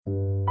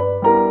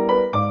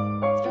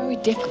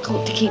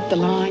difficult to keep the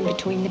line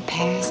between the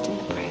past and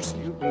the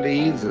present. Do you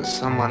believe that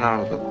someone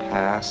out of the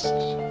past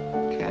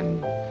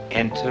can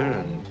enter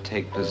and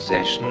take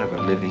possession of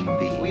a living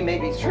being? We may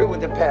be through with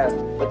the past,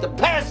 but the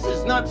past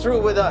is not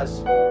through with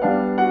us.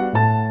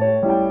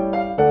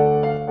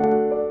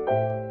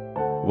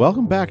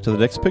 Welcome back to The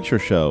Next Picture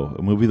Show,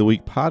 a Movie of the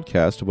Week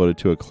podcast devoted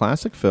to a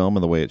classic film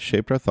and the way it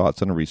shaped our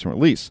thoughts on a recent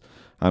release.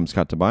 I'm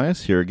Scott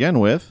Tobias, here again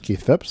with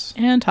Keith Phipps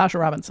and Tasha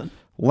Robinson.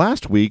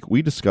 Last week,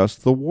 we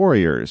discussed The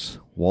Warriors,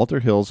 Walter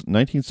Hill's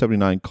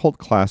 1979 cult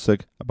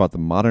classic about the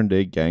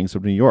modern-day gangs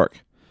of New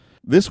York.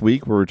 This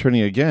week, we're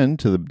returning again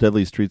to the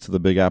deadly streets of the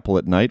Big Apple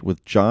at night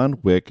with John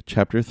Wick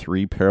Chapter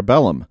 3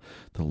 Parabellum,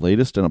 the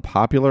latest in a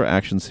popular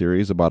action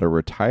series about a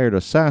retired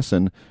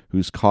assassin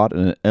who's caught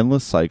in an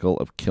endless cycle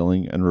of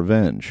killing and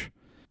revenge.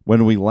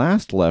 When we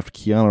last left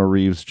Keanu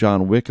Reeves'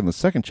 John Wick in the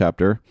second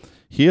chapter,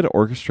 he had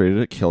orchestrated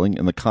a killing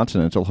in the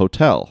Continental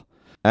Hotel.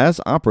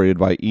 As operated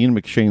by Ian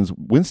McShane's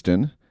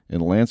Winston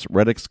and Lance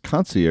Reddick's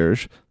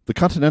Concierge, the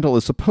Continental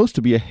is supposed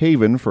to be a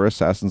haven for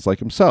assassins like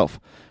himself,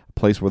 a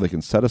place where they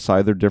can set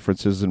aside their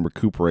differences and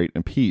recuperate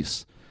in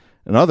peace.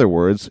 In other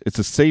words, it's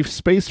a safe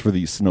space for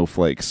these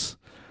snowflakes.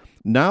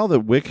 Now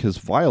that Wick has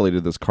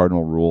violated this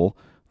cardinal rule,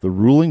 the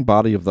ruling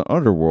body of the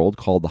underworld,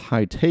 called the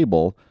High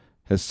Table,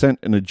 has sent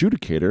an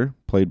adjudicator,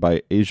 played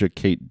by Asia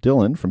Kate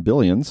Dillon from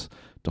Billions,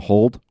 to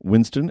hold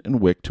Winston and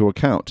Wick to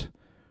account.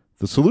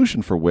 The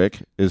solution for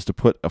Wick is to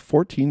put a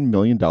 $14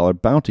 million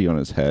bounty on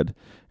his head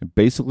and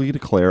basically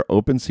declare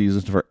open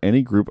season for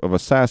any group of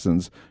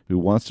assassins who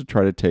wants to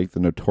try to take the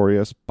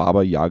notorious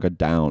Baba Yaga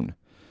down.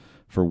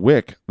 For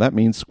Wick, that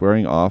means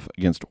squaring off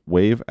against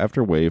wave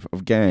after wave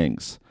of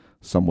gangs,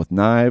 some with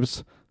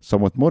knives,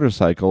 some with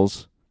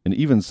motorcycles, and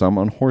even some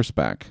on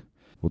horseback.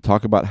 We'll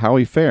talk about how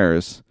he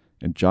fares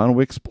and John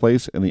Wick's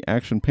place in the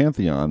action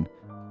pantheon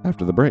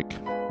after the break.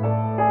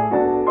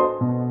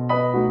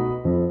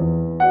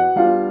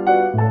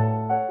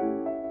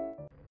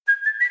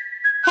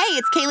 Hey,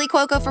 it's Kaylee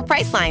Cuoco for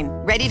Priceline.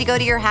 Ready to go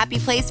to your happy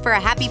place for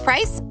a happy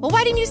price? Well,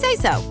 why didn't you say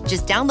so?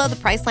 Just download the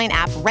Priceline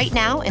app right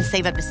now and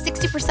save up to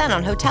 60%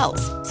 on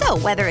hotels. So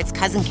whether it's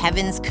Cousin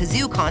Kevin's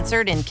Kazoo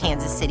Concert in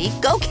Kansas City,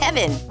 go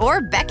Kevin,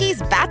 or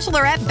Becky's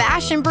Bachelorette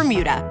Bash in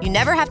Bermuda, you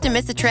never have to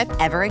miss a trip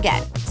ever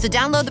again. So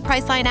download the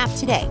Priceline app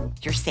today.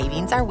 Your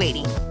savings are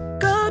waiting.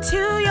 Go to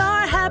your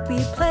happy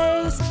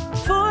place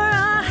for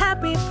a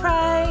happy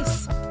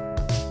price.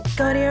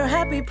 Go to your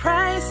happy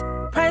price,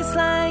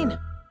 Priceline.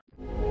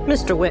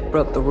 Mr. Wick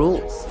broke the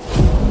rules.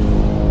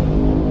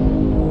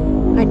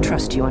 I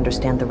trust you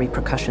understand the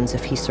repercussions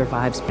if he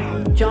survives.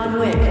 John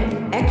Wick,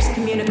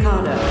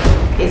 excommunicado,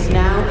 is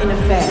now in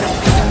effect.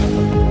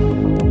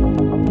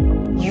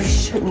 You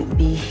shouldn't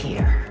be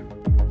here.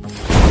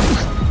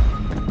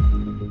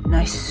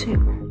 Nice suit.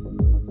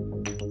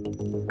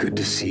 Good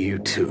to see you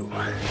too.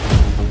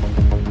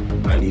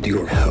 I need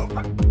your help.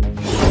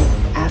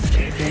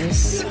 After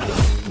this,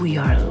 we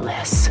are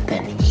less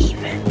than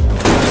even.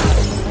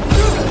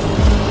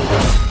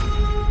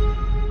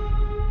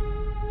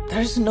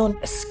 There's no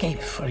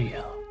escape for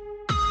you.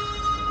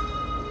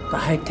 The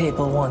High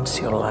Table wants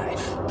your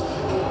life.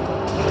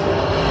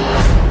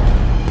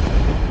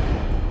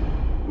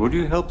 Would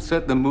you help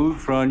set the mood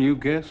for our new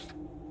guest?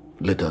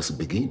 Let us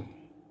begin.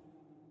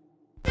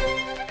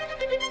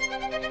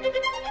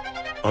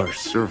 Our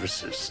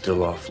services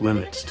still off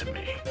limits to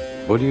me.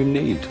 What do you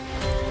need?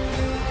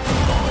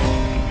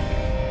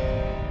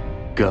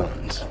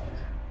 Guns.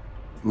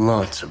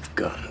 Lots of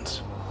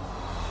guns.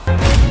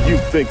 You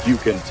think you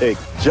can take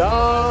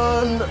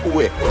John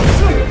Wick?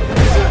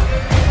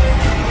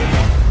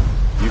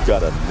 You've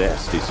got a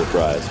nasty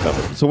surprise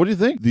coming. So what do you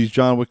think? These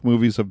John Wick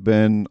movies have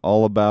been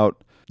all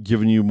about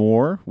giving you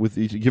more,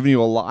 giving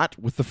you a lot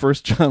with the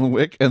first John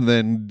Wick, and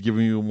then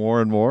giving you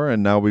more and more,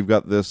 and now we've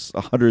got this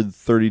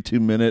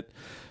 132-minute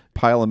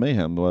pile of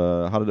mayhem.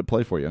 How did it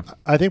play for you?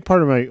 I think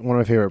one of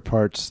my favorite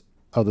parts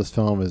of this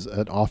film is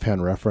an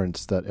offhand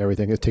reference that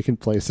everything has taken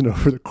place in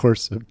over the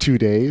course of 2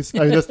 days.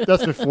 I mean,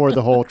 that's before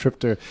the whole trip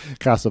to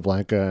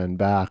Casablanca and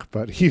back.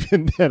 But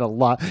even then,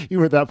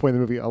 even at that point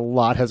in the movie, a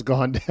lot has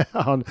gone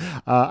down.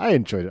 I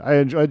enjoyed it. I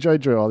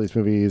enjoy all these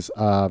movies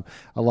a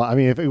lot. I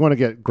mean, if you want to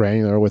get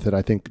granular with it,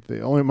 I think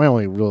my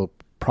only real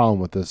problem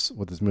with this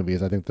movie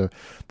is I think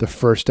the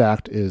first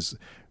act is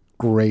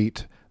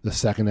great, the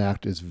second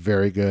act is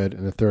very good,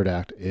 and the third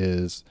act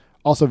is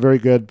also very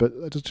good,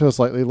 but to a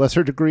slightly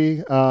lesser degree.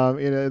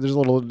 There's a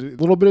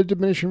little bit of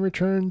diminishing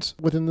returns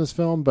within this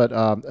film, but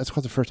that's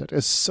because the first act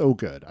is so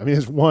good. I mean,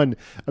 there's one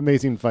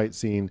amazing fight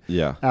scene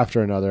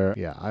after another.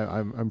 Yeah,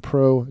 I'm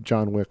pro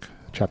John Wick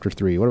Chapter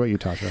 3. What about you,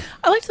 Tasha?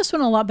 I liked this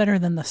one a lot better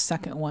than the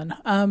second one.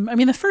 I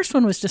mean, the first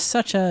one was just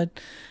such a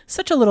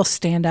little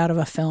standout of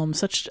a film,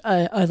 such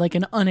like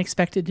an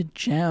unexpected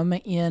gem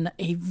in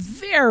a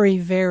very,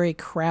 very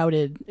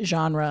crowded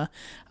genre.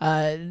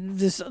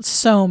 There's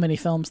so many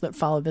films that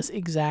follow this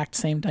exact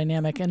same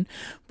dynamic, and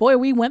boy,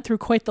 we went through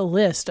quite the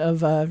list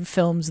of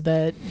films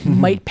that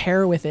might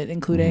pair with it,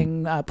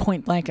 including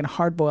Point Blank and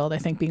Hard Boiled, I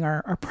think, being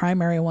our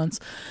primary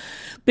ones,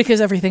 because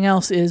everything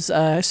else is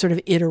sort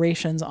of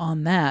iterations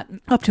on that.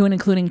 up to and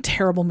including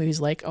terrible movies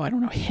like,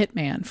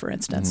 Hitman, for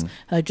instance.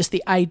 Just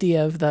the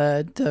idea of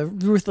the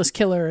ruthless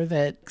killer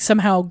that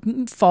somehow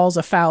falls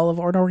afoul of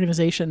an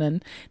organization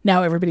and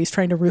now everybody's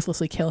trying to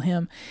ruthlessly kill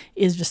him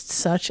is just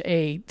such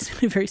a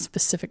very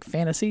specific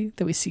fantasy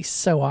that we see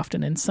so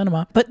often in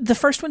cinema. But the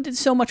first one did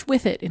so much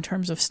with it in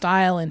terms of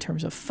style, in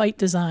terms of fight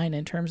design,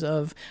 in terms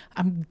of,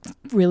 I'm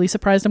really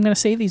surprised I'm going to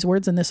say these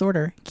words in this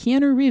order,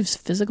 Keanu Reeves'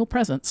 physical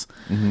presence.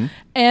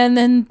 And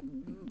then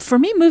for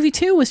me, movie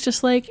 2 was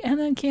just like, and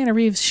then Keanu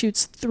Reeves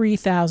shoots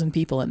 3,000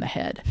 people in the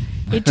head.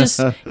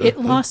 It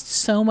lost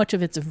so much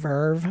of its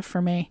verve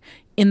for me.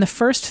 In the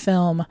first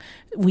film,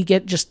 we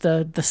get just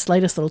the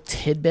slightest little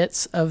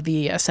tidbits of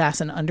the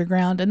assassin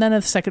underground. And then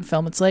in the second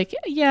film, it's like,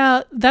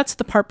 yeah, that's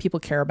the part people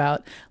care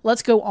about.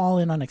 Let's go all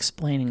in on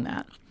explaining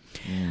that.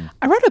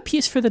 I wrote a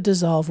piece for The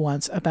Dissolve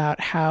once about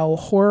how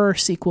horror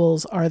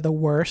sequels are the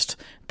worst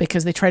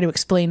because they try to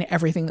explain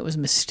everything that was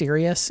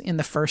mysterious in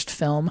the first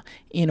film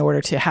in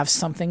order to have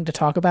something to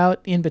talk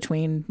about in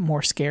between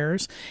more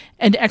scares.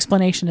 And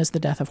explanation is the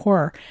death of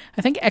horror.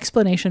 I think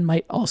explanation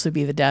might also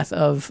be the death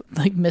of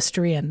like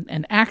mystery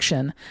and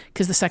action,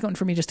 because the second one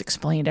for me just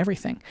explained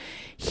everything.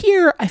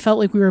 Here, I felt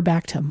like we were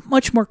back to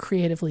much more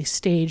creatively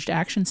staged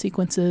action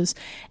sequences,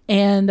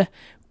 and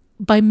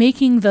by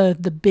making the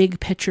big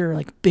picture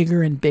like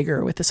bigger and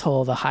bigger with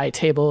the high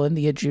table and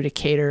the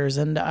adjudicators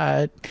and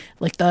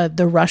like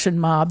the Russian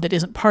mob that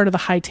isn't part of the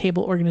high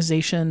table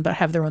organization but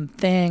have their own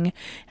thing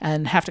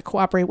and have to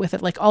cooperate with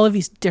it, like all of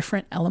these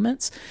different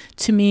elements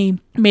to me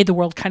made the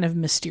world kind of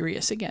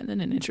mysterious again in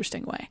an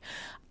interesting way.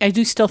 I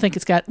do still think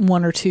it's got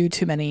one or two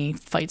too many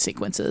fight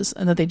sequences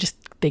and that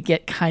they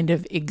get kind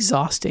of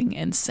exhausting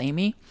and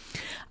samey.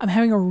 I'm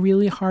having a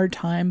really hard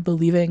time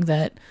believing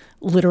that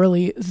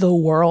literally the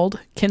world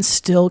can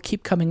still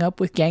keep coming up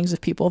with gangs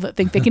of people that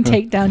think they can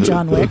take down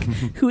John Wick,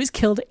 who has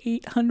killed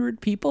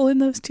 800 people in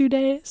those 2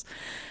 days.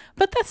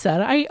 But that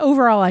said,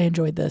 overall I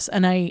enjoyed this,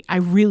 and I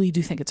really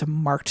do think it's a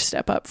marked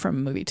step up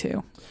from movie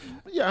 2.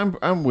 Yeah,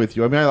 I'm with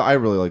you. I mean, I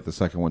really like the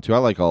second one too. I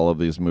like all of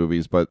these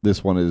movies, but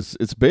this one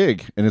it's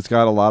big and it's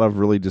got a lot of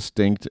really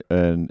distinct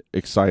and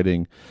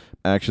exciting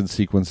action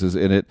sequences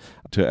in it.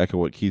 To echo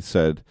what Keith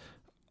said,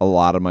 a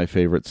lot of my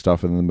favorite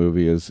stuff in the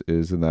movie is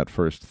in that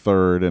first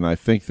third, and I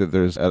think that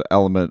there's an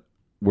element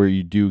where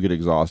you do get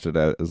exhausted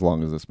as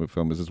long as this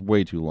film is just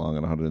way too long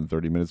at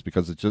 130 minutes,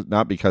 because it's just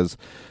not because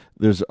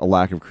there's a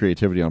lack of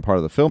creativity on part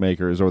of the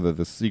filmmakers or that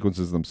the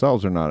sequences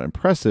themselves are not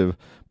impressive,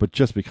 but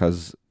just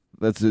because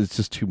it's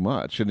just too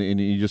much, and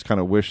you just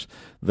kind of wish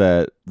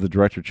that the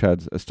director Chad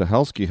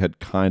Stahelski had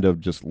kind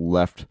of just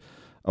left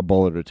a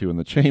bullet or two in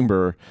the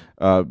chamber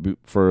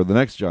for the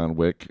next John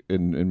Wick,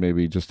 and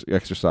maybe just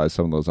exercise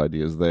some of those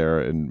ideas there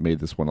and made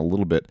this one a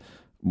little bit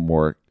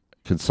more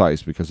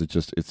concise, because it's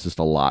just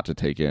a lot to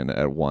take in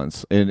at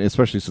once, and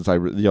especially since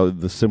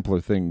the simpler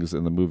things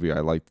in the movie I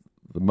like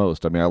the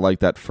most. I mean, I like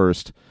that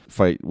first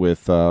fight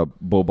with Boban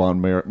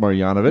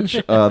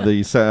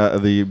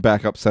Marjanovic, the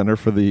backup center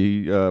for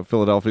the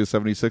Philadelphia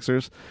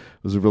 76ers. It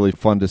was really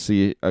fun to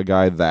see a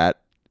guy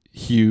that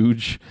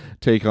huge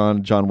take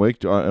on John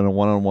Wick in a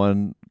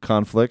one-on-one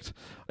conflict.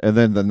 And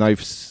then the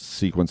knife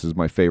sequence is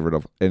my favorite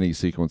of any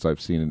sequence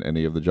I've seen in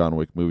any of the John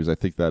Wick movies. I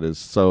think that is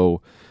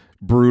so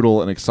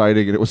brutal and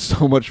exciting, and it was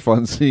so much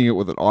fun seeing it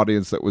with an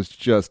audience that was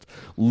just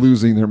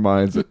losing their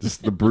minds at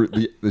just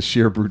the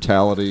sheer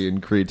brutality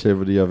and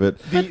creativity of it.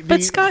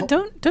 But Scott,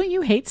 don't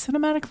you hate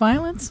cinematic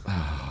violence?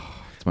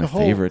 It's my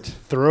favorite.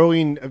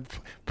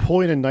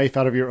 Pulling a knife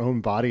out of your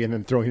own body and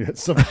then throwing it at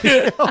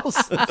somebody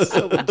else. That's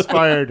so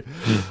inspired.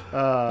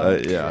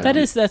 Yeah,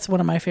 that's one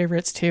of my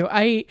favorites too.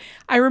 I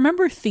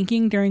remember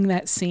thinking during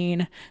that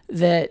scene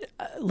that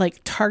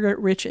like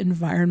target-rich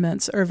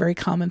environments are a very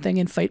common thing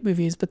in fight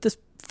movies, but this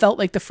felt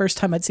like the first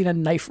time I'd seen a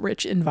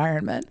knife-rich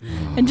environment.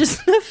 And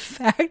just the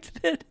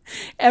fact that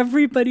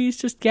everybody's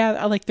just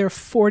gathered, like there are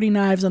 40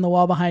 knives on the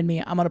wall behind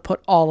me. I'm going to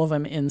put all of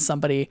them in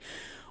somebody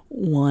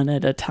one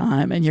at a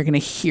time, and you're going to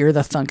hear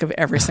the thunk of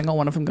every single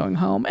one of them going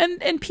home,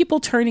 and people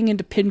turning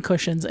into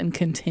pincushions and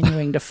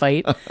continuing to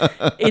fight.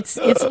 It's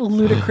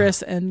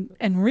ludicrous and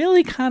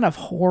really kind of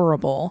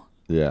horrible,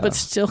 but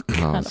still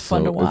kind of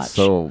fun to watch.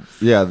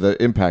 The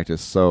impact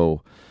is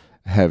so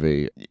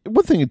heavy.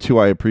 One thing too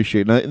I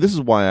appreciate, and this is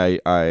why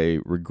I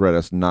regret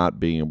us not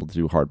being able to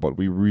do hard-boiled.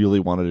 We really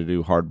wanted to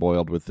do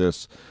hard-boiled with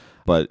this,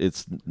 but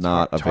it's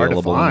not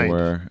available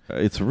anywhere.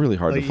 It's really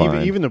hard to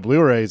find. Even the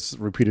Blu-rays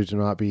reputed to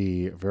not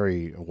be a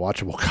very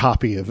watchable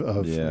copy of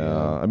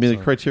I mean,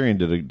 the Criterion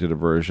did a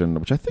version,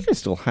 which I think I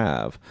still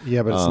have.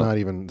 Yeah, but it's not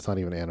even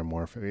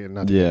anamorphic.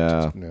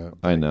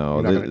 I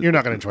know. You're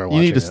not going to enjoy watching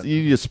it.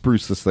 You need to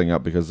spruce this thing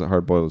up because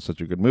Hard Boiled is such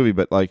a good movie.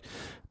 But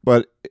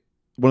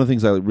one of the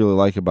things I really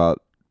like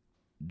about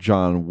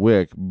John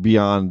Wick,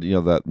 beyond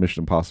that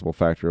Mission Impossible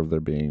factor of there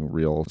being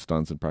real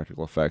stunts and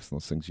practical effects and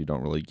those things you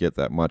don't really get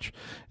that much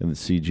in the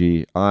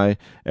CGI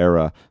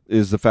era,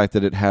 is the fact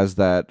that it has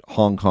that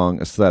Hong Kong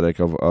aesthetic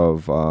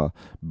of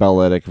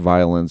balletic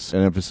violence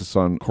and emphasis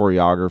on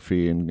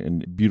choreography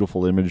and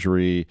beautiful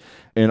imagery,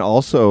 and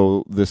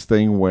also this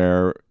thing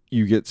where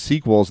you get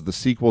sequels. The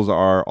sequels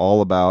are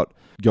all about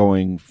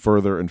going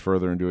further and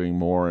further and doing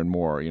more and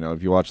more.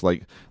 If you watch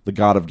like the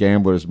God of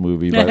Gamblers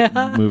movies,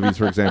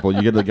 for example,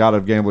 you get the God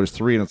of Gamblers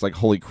 3 and it's like,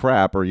 holy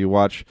crap. Or you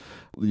watch,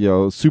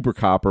 Super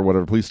Cop or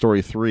whatever, Police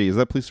Story 3. Is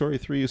that Police Story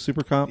 3 is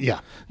Super Cop? Yeah.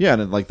 Yeah,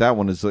 and like that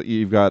one is,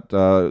 you've got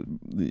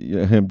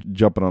him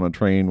jumping on a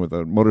train with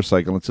a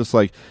motorcycle. It's just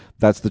like,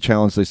 that's the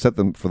challenge they set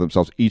them for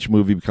themselves. Each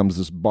movie becomes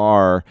this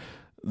bar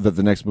that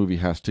the next movie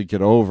has to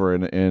get over.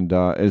 And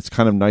it's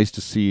kind of nice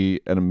to see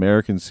an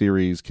American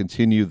series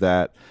continue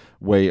that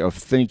way of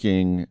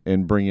thinking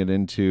and bring it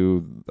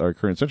into our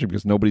current century,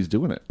 because nobody's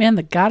doing it. Man,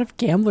 the God of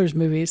Gamblers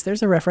movies.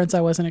 There's a reference I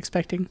wasn't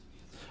expecting.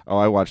 Oh,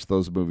 I watched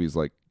those movies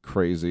like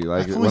crazy.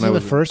 Like when I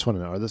was the first one.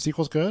 Are the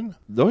sequels good?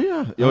 Oh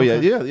yeah, yeah.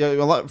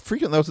 A lot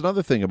freaking. That was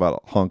another thing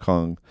about Hong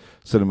Kong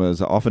cinema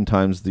is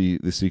oftentimes the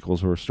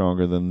sequels were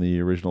stronger than the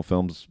original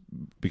films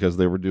because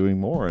they were doing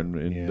more and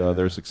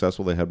they're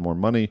successful. They had more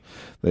money.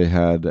 They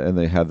had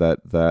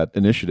that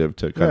initiative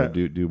to kind of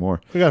do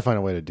more. We got to find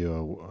a way to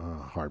do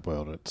a hard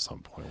boiled at some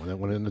point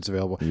when it's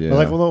available. Yeah.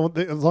 But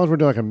as long as we're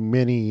doing like a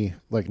mini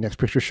like next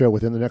picture show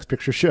within the next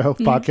picture show,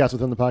 podcast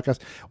within the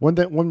podcast.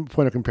 One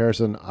point of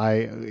comparison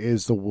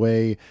is the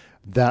way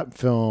that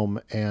film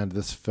and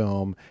this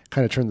film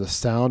kind of turned the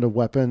sound of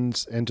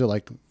weapons into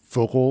like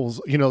vocals,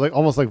 like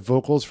almost like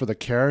vocals for the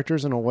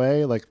characters in a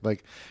way. Like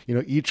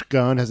each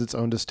gun has its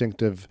own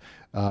distinctive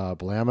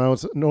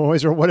blammo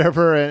noise or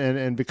whatever,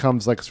 and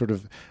becomes like sort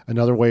of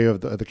another way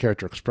of the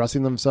character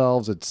expressing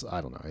themselves.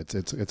 I don't know.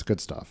 It's good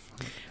stuff.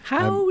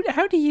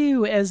 How do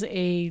you, as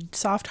a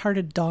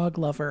soft-hearted dog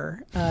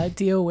lover,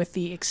 deal with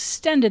the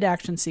extended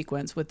action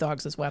sequence with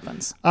dogs as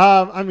weapons?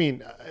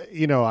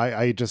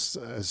 I just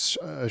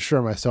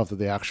assure myself that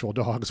the actual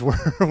dogs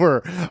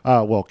were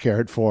well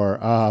cared for.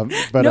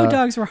 But no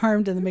dogs were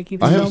harmed in the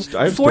making of the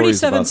film. I have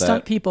 47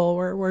 stunt people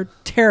were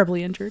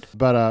terribly injured.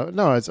 But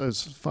no,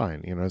 it's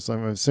fine.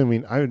 I'm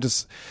assuming I would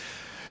just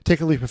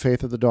take a leap of faith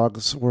that the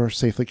dogs were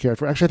safely cared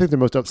for. Actually, I think the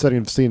most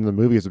upsetting scene in the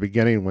movie is the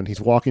beginning when he's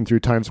walking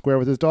through Times Square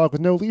with his dog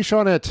with no leash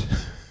on it.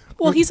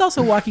 Well, he's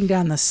also walking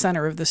down the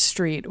center of the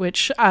street,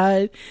 which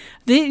but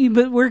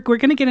we're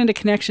going to get into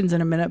connections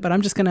in a minute, but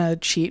I'm just going to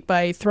cheat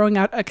by throwing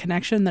out a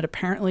connection that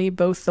apparently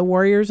both the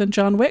Warriors and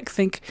John Wick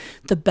think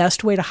the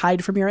best way to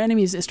hide from your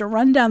enemies is to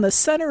run down the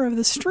center of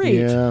the street.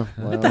 Yeah.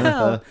 What the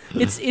hell?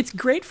 It's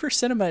great for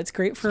cinema. It's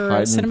great for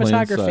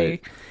cinematography.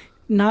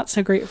 Not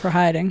so great for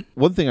hiding.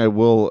 One thing I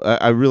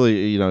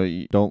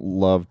really, don't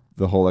love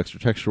the whole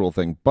extra-textual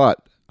thing,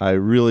 but I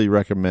really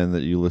recommend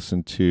that you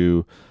listen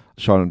to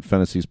Sean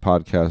Fennessy's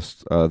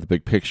podcast, The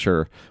Big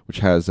Picture, which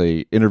has a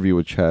interview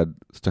with Chad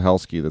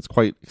Stahelski that's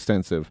quite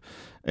extensive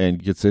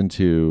and gets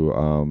into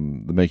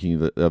the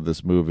making of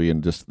this movie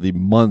and just the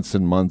months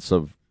and months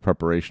of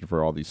preparation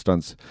for all these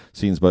stunts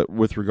scenes. But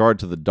with regard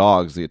to the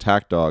dogs, the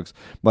attack dogs,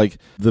 like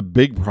the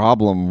big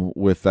problem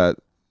with that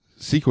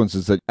sequence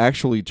is that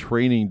actually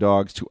training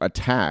dogs to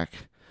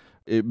attack,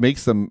 it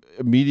makes them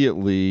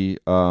immediately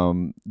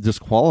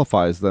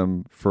disqualifies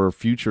them for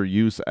future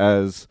use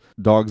as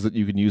dogs that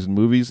you can use in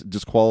movies,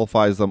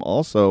 disqualifies them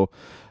also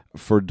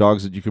for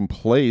dogs that you can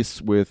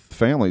place with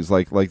families.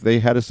 Like they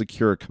had to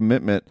secure a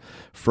commitment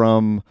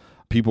from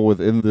people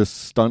within this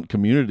stunt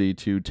community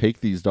to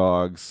take these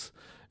dogs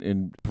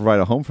and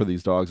provide a home for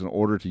these dogs in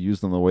order to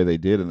use them the way they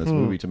did in this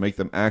movie, to make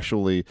them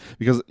actually,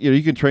 because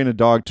you can train a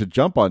dog to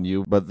jump on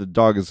you, but the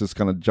dog is just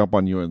going to jump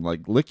on you and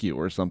like lick you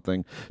or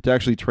something. To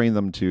actually train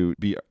them to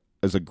be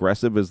as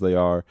aggressive as they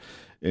are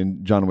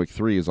in John Wick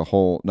 3 is a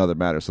whole nother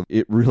matter. So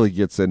it really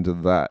gets into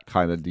that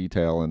kind of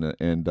detail, and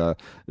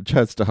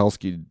Chad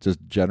Stahelski just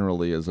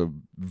generally is a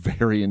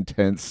very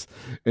intense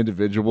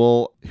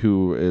individual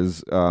who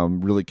is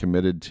really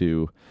committed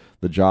to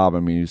the job. I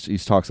mean, he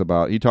talks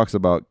about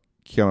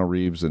Keanu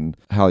Reeves and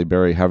Halle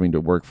Berry having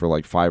to work for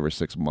like 5 or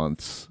 6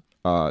 months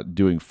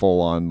doing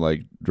full-on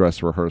like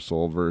dress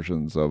rehearsal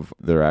versions of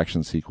their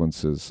action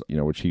sequences,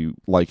 which he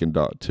likened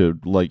to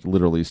like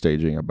literally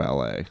staging a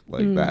ballet,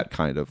 like that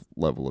kind of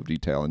level of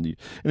detail, and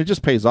it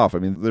just pays off. I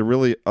mean, they're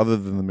really, other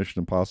than the Mission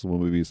Impossible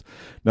movies,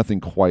 nothing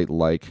quite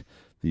like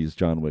these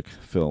John Wick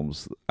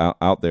films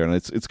out there, and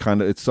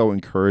it's so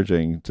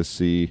encouraging to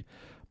see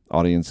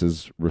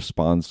audiences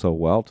respond so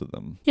well to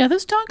them. Yeah,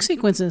 those dog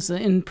sequences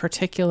in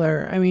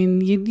particular. I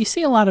mean, you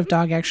see a lot of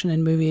dog action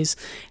in movies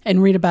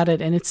and read about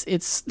it, and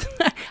it's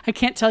I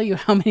can't tell you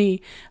how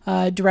many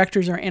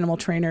directors or animal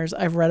trainers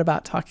I've read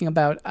about talking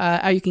about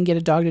how you can get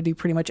a dog to do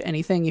pretty much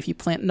anything if you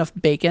plant enough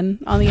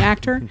bacon on the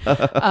actor.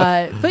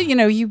 But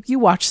you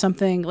watch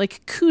something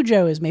like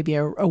Cujo is maybe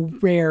a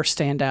rare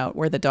standout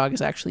where the dog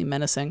is actually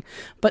menacing,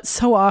 but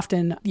so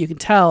often you can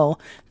tell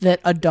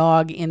that a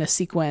dog in a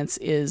sequence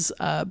is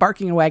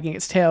barking and wagging wagging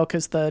its tail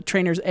because the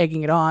trainer's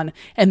egging it on,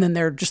 and then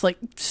they're just like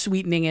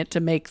sweetening it to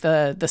make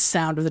the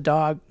sound of the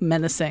dog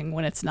menacing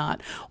when it's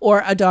not.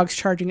 Or a dog's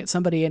charging at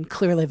somebody and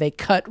clearly they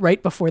cut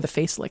right before the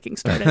face licking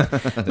started.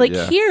 Like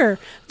here,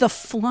 the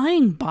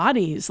flying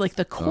bodies, like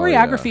the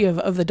choreography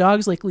of the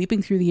dogs like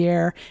leaping through the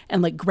air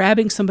and like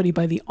grabbing somebody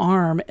by the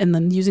arm and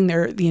then using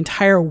the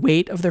entire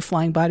weight of their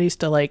flying bodies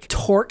to like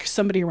torque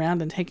somebody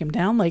around and take him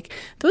down. Like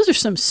those are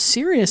some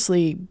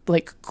seriously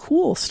like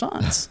cool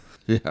stunts.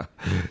 Yeah.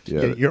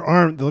 Your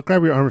arm, they'll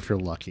grab your arm if you're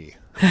lucky.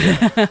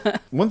 Yeah.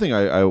 One thing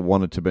I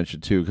wanted to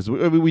mention too, because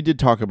we did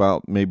talk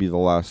about maybe the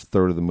last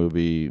third of the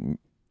movie,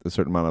 a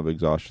certain amount of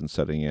exhaustion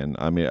setting in.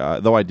 I mean,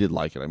 though I did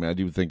like it. I mean, I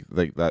do think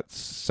like that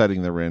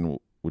setting they're in,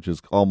 which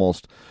is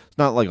almost, it's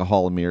not like a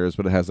hall of mirrors,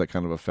 but it has that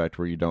kind of effect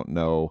where you don't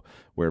know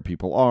where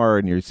people are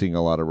and you're seeing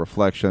a lot of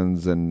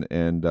reflections and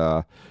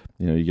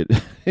you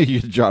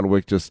get John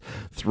Wick just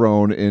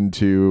thrown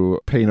into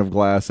pane of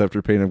glass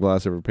after pane of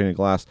glass after pane of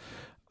glass.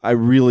 I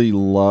really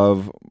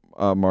love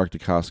Mark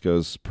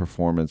Dacascos's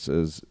performance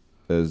as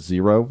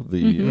Zero,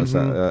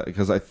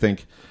 because I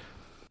think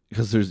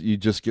you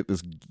just get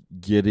this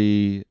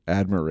giddy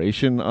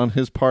admiration on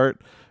his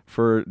part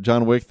for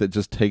John Wick that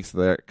just takes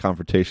that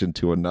confrontation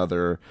to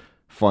another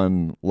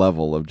fun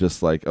level of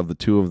just like of the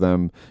two of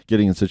them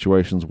getting in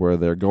situations where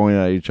they're going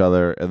at each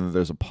other and then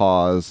there's a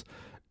pause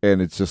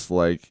and it's just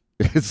like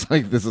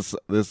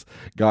this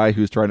guy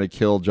who's trying to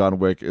kill John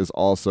Wick is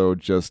also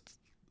just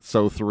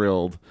so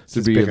thrilled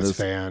to be in this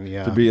fan,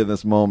 to be in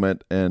this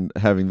moment and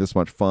having this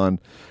much fun.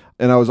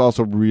 And I was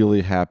also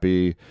really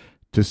happy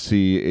to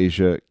see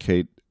Asia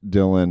Kate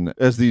Dillon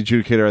as the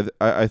adjudicator.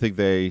 I think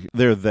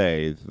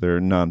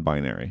they're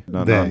non-binary,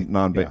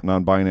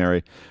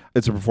 non-binary.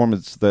 It's a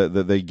performance that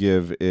they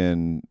give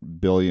in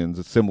Billions.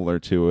 It's similar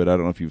to it. I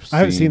don't know if you've seen.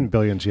 I haven't seen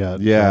Billions yet.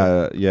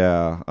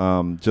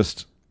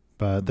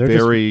 But they're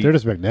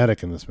just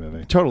magnetic in this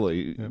movie.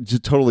 Totally,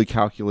 just totally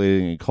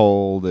calculating and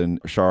cold and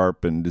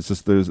sharp, and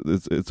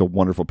it's a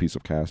wonderful piece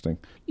of casting.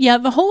 Yeah,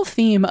 the whole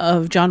theme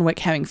of John Wick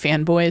having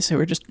fanboys who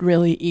are just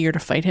really eager to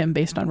fight him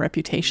based on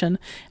reputation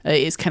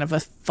is kind of a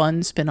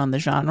fun spin on the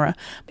genre.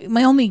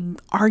 My only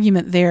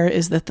argument there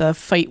is that the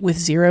fight with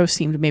Zero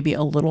seemed maybe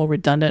a little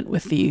redundant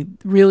with the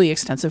really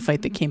extensive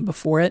fight that came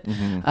before it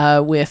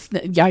with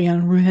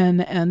Yayan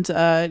Ruhin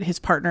and his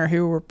partner,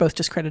 who were both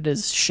just credited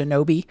as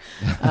Shinobi,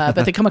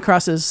 but they come across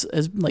as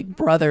like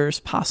brothers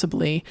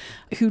possibly,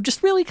 who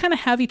just really kind of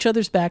have each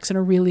other's backs and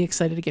are really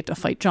excited to get to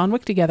fight John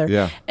Wick together.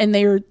 Yeah. And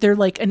they're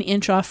like an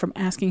inch off from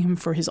asking him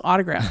for his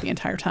autograph the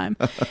entire time.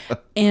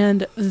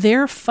 And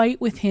their fight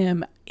with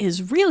him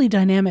is really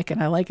dynamic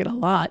and I like it a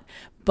lot,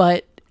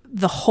 but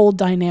the whole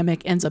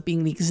dynamic ends up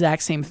being the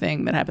exact same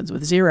thing that happens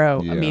with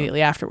Zero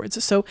immediately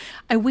afterwards. So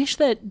I wish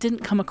that didn't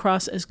come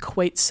across as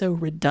quite so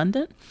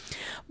redundant,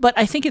 but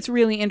I think it's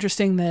really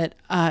interesting that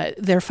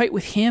their fight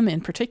with him in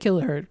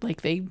particular,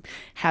 like they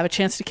have a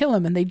chance to kill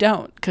him and they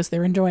don't because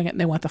they're enjoying it and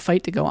they want the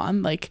fight to go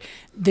on. Like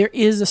there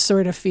is a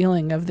sort of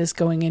feeling of this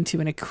going into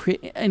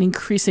an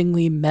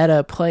increasingly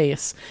meta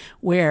place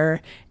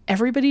where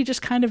everybody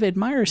just kind of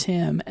admires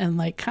him and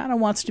like kind of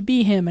wants to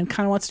be him and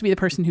kind of wants to be the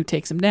person who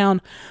takes him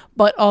down,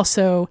 but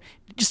also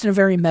just in a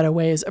very meta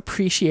way is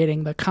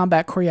appreciating the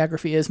combat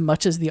choreography as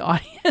much as the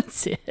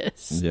audience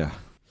is. Yeah.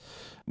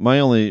 My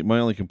only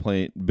big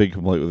complaint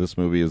with this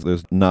movie is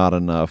there's not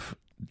enough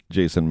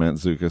Jason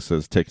Mantzoukas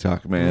as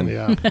TikTok man.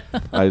 Yeah.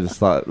 I just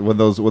thought when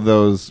those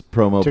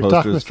promo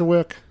TikTok, posters, Mr.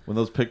 Wick, when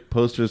those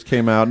posters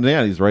came out,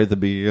 and he's right at the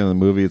beginning of the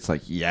movie. It's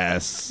like,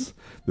 yes,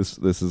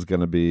 this is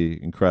going to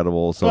be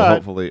incredible. So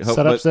hopefully,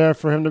 setup's there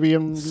for him to be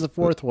in the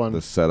fourth one.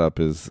 The setup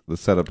is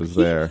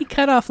there. He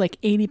cut off like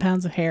 80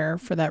 pounds of hair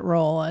for that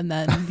role, and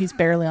then he's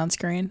barely on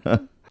screen.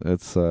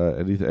 It's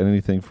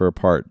anything for a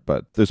part,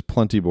 but there's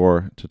plenty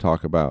more to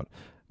talk about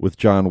with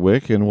John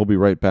Wick, and we'll be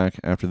right back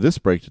after this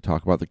break to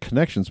talk about the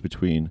connections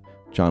between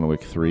John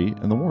Wick 3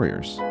 and the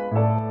Warriors.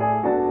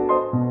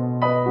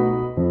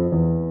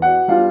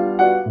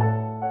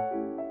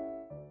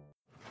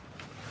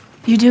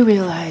 You do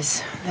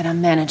realize that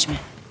I'm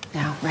management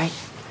now, right?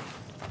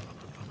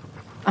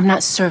 I'm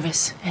not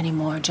service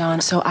anymore,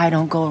 John, so I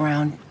don't go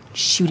around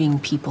shooting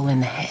people in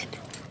the head.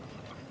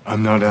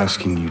 I'm not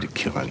asking you to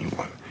kill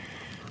anyone.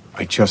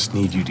 I just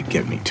need you to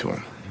get me to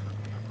him.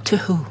 To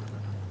who?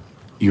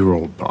 Your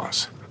old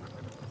boss.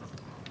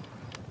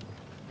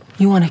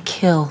 You want to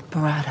kill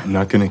Barada? I'm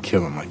not gonna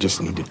kill him. I just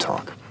need to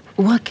talk.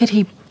 What could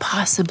he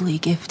possibly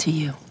give to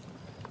you?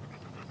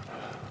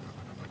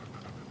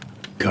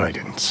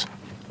 Guidance.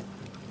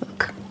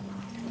 Look,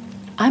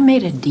 I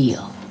made a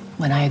deal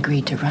when I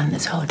agreed to run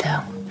this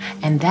hotel.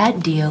 And that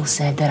deal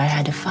said that I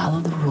had to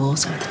follow the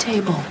rules of the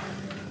table.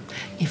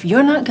 If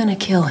you're not gonna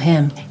kill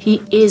him,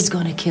 he is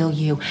gonna kill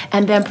you.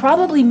 And then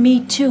probably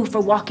me too for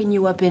walking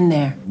you up in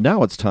there.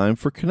 Now it's time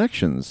for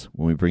Connections,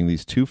 when we bring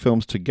these two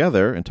films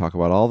together and talk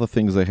about all the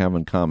things they have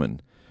in common.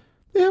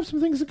 They have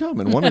some things in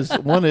common. One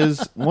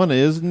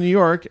is New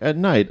York at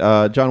night.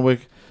 John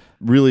Wick,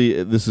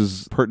 really, this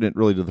is pertinent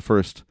really to the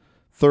first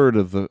third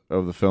of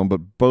the film,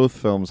 but both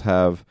films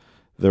have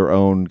their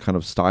own kind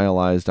of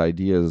stylized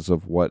ideas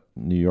of what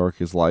New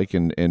York is like,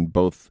 and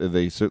both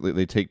they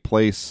take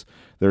place.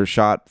 They're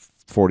shot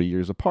 40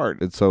 years apart,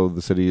 and so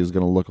the city is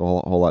going to look a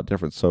whole lot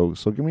different. So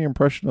give me your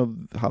impression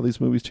of how these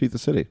movies treat the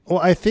city. Well,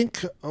 I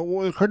think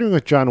what they're doing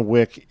with John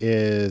Wick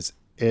is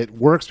it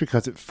works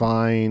because it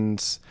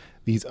finds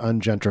these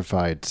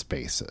ungentrified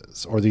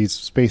spaces, or these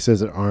spaces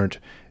that aren't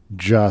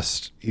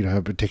just,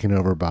 have been taken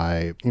over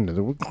by,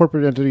 the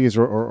corporate entities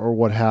or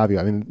what have you.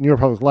 I mean, New York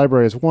Public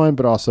Library is one,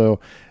 but also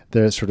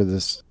there's sort of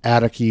this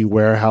attic-y,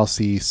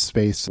 warehouse-y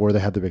space where they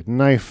had the big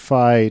knife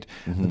fight.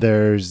 Mm-hmm.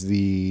 There's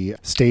the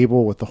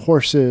stable with the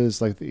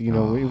horses,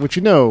 which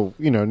New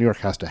York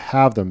has to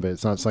have them, but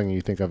it's not something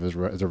you think of as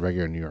a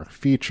regular New York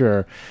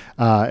feature.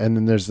 And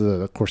then there's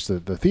of course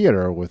the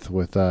theater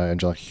with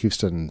Angelica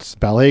Houston's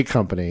ballet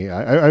company.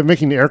 I'm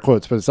making the air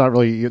quotes, but it's not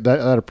really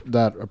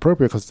that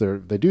appropriate because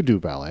they do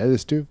ballet. They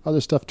do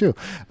other stuff too,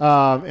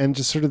 and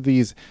just sort of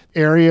these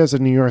areas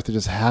of New York that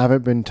just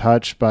haven't been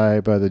touched by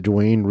the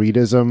Duane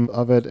Reedism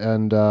of it,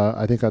 and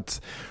I think that's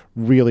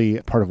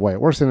really part of why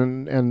it works.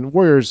 And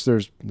Warriors,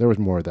 there was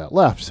more of that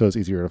left, so it's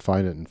easier to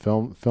find it and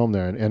film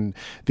there. And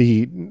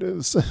the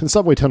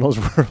subway tunnels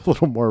were a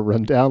little more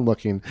run down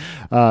looking.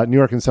 New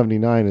York in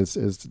 '79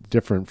 is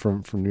different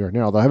from New York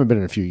now. Although I haven't been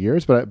in a few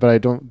years, but I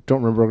don't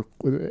remember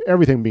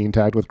everything being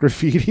tagged with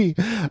graffiti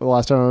the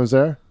last time I was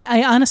there.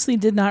 I honestly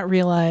did not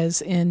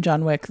realize in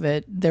John Wick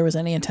that there was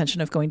any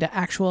intention of going to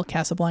actual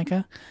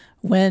Casablanca.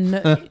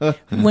 When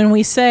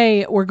we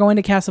say we're going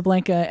to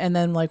Casablanca and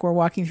then we're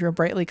walking through a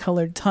brightly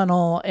colored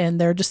tunnel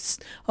and they're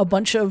just a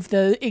bunch of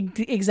the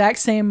exact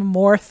same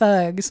more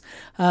thugs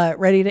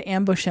ready to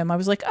ambush him, I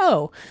was like,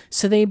 oh,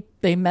 so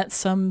they met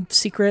some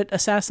secret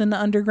assassin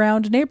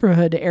underground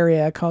neighborhood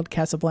area called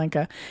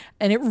Casablanca.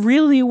 And it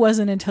really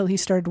wasn't until he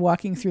started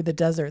walking through the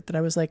desert that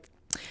I was like,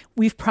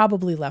 we've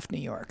probably left New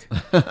York.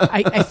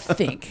 I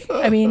think.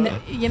 I mean,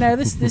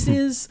 this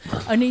is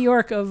a New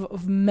York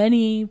of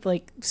many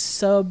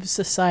sub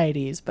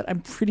societies, but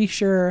I'm pretty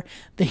sure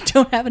they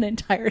don't have an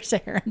entire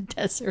Saharan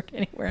desert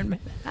anywhere in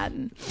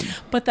Manhattan.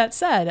 But that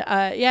said,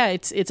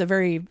 it's a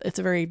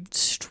very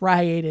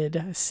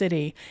striated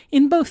city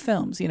in both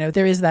films.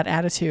 There is that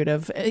attitude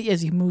of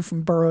as you move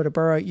from borough to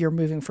borough, you're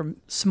moving from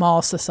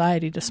small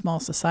society to small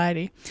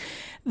society.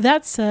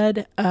 That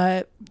said,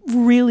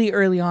 really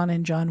early on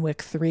in John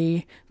Wick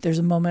 3, there's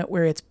a moment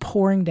where it's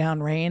pouring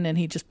down rain and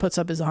he just puts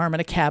up his arm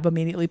and a cab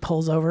immediately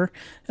pulls over,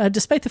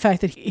 despite the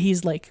fact that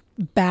he's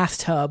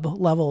bathtub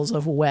levels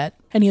of wet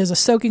and he has a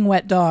soaking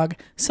wet dog.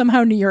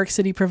 Somehow New York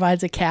City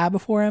provides a cab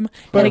for him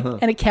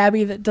and a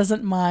cabbie that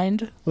doesn't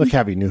mind. Well, the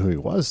cabbie knew who he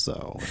was,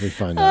 though. They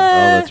find out.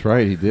 That's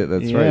right. He did.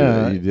 That's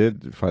right. He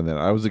did find that.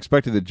 I was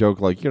expecting the joke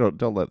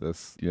don't let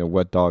this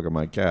wet dog in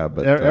my cab.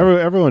 But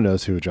everyone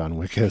knows who John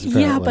Wick is.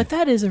 Apparently. Yeah, but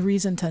that is a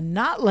reason to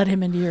not let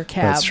him into your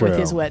cab with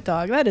his wet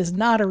dog. That is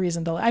not a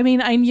reason to. I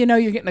mean,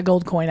 you're getting a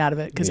gold coin out of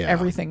it because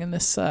everything in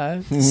this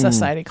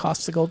society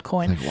costs a gold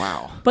coin.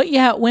 Wow. But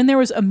yeah, when there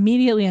was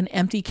immediately an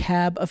empty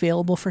cab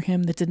available for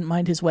him that didn't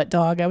mind his wet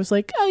dog, I was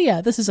like, oh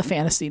yeah, this is a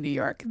fantasy New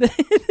York.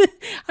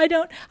 I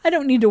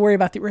don't need to worry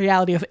about the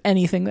reality of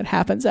anything that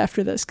happens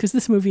after this because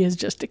this movie has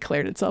just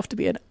declared itself to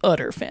be an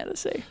utter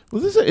fantasy.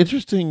 Well, this is an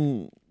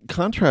interesting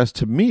contrast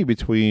to me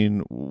between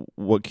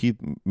what Keith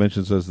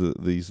mentions as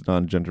these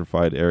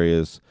non-gentrified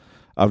areas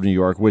of New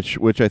York,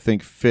 which I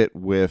think fit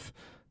with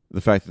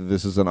the fact that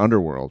this is an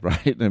underworld,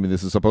 right? I mean,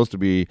 this is supposed to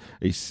be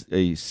a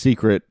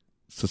secret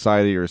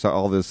society, or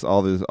all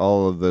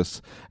of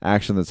this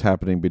action that's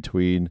happening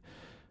between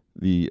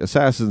the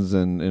assassins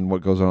and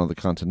what goes on at the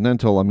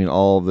Continental. I mean,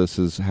 all of this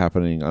is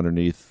happening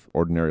underneath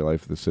ordinary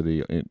life of the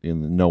city,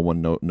 and no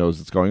one knows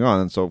what's going on.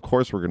 And so, of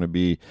course, we're going to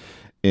be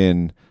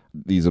in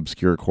these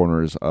obscure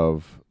corners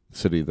of the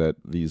city that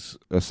these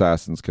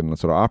assassins can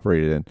sort of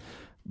operate in.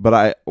 But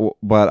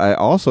I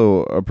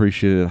also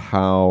appreciated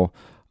how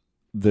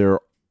there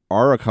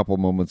are a couple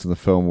moments in the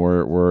film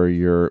where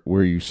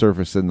you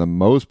surface in the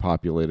most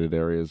populated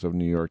areas of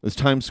New York. There's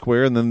Times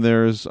Square, and then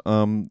there's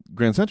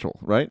Grand Central,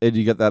 right? And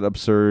you get that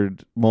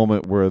absurd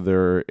moment where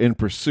they're in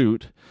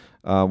pursuit,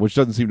 which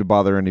doesn't seem to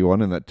bother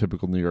anyone in that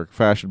typical New York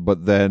fashion.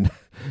 But then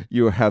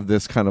you have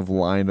this kind of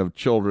line of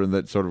children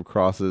that sort of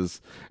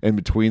crosses in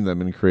between them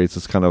and creates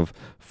this kind of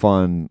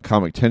fun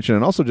comic tension,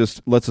 and also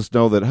just lets us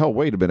know that, oh,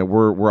 wait a minute,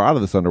 we're out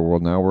of this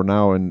underworld now. We're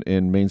now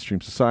in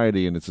mainstream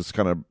society, and it's just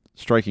kind of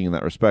striking in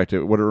that respect.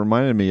 What it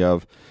reminded me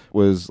of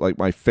was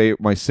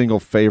my single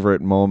favorite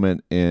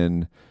moment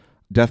in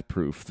Death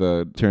Proof,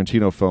 the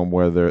Tarantino film,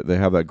 where they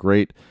have that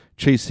great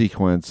chase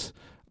sequence,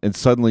 and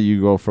suddenly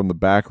you go from the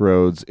back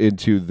roads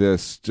into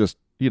this just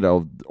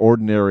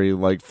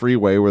ordinary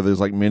freeway where there's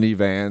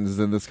minivans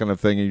and this kind of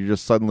thing, and you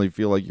just suddenly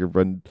feel like you've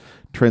been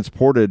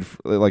transported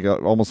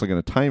almost like in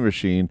a time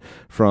machine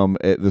from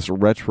this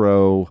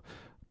retro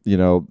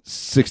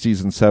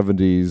 60s and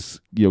 70s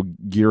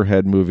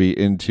gearhead movie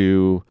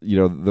into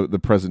the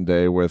present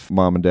day with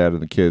mom and dad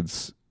and the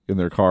kids in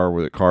their car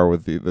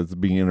that's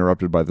being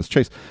interrupted by this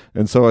chase.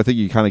 And so I think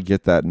you kind of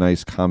get that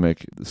nice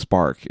comic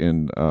spark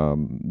in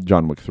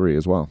John Wick 3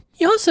 as well.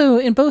 You also,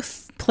 in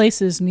both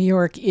places, New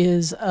York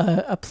is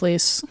a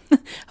place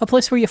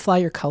where you fly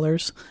your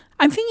colors.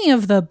 I'm thinking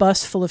of the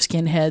bus full of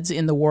skinheads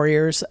in The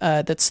Warriors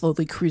that's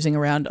slowly cruising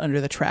around under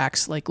the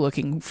tracks, like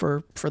looking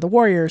for the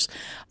Warriors,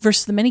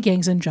 versus the many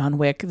gangs in John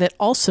Wick that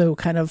also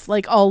kind of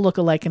like all look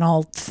alike and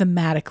all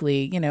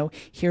thematically,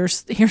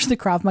 here's the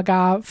Krav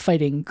Maga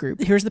fighting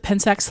group. Here's the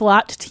Pensac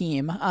SWAT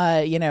team.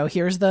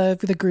 Here's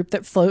the group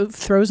that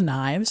throws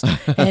knives,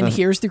 and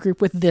here's the group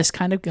with this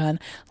kind of gun.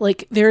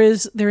 Like there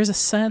is a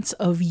sense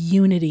of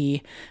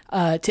unity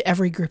to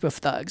every group of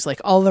thugs.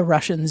 Like all the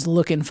Russians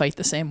look and fight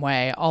the same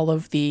way. All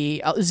of the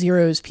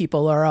Zero's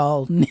people are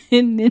all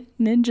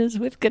ninjas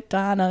with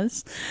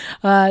katanas,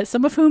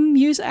 some of whom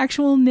use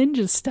actual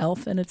ninja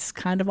stealth, and it's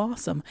kind of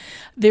awesome.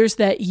 There's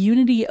that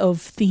unity of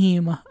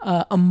theme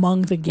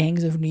among the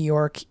gangs of New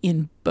York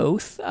in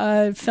both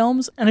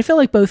films, and I feel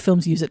like both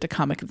films use it to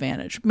comic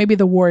advantage. Maybe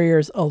The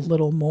Warriors a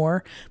little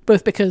more,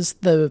 both because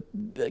the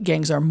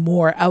gangs are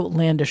more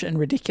outlandish and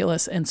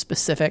ridiculous and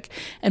specific,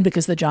 and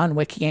because the John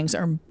Wick gangs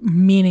are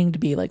meaning to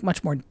be like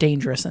much more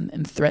dangerous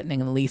and threatening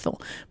and lethal.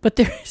 But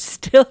there's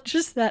still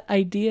just that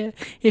idea,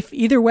 if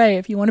either way,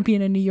 if you want to be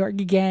in a New York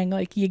gang,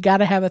 like you got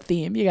to have a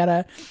theme. You got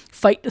to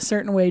fight a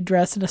certain way,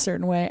 dress in a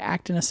certain way,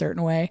 act in a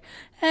certain way,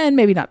 and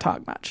maybe not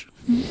talk much.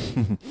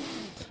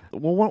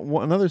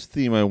 Well, another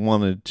theme I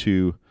wanted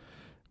to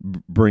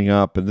bring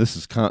up, and this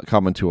is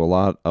common to a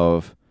lot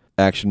of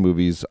action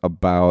movies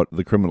about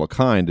the criminal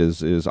kind,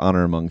 is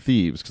honor among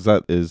thieves, because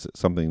that is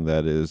something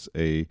that is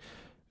a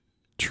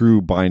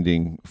true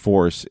binding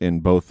force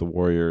in both The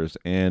Warriors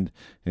and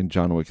in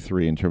John Wick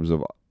 3 in terms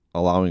of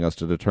allowing us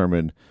to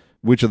determine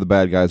which of the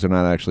bad guys are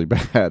not actually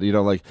bad.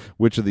 Like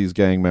which of these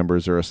gang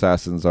members or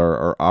assassins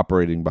are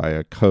operating by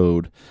a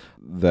code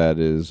that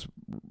is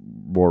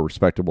more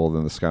respectable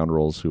than the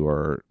scoundrels who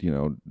are,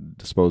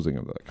 disposing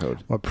of that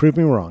code. Well, prove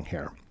me wrong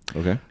here.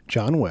 Okay.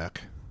 John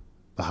Wick,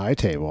 the High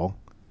Table.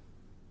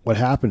 What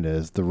happened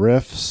is the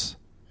Riffs,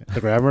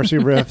 the Gramercy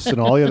Riffs,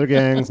 and all the other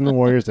gangs and the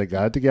Warriors, they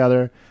got it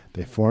together.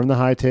 They formed the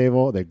High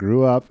Table. They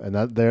grew up, and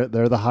they're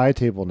the High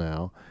Table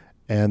now.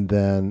 And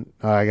then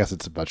I guess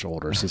it's a much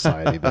older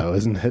society, though,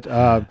 isn't it?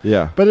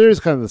 Yeah. But it is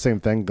kind of the same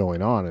thing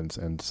going on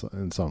in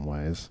some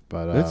ways.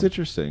 But that's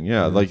interesting.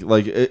 Yeah,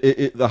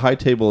 the High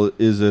Table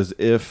is as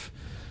if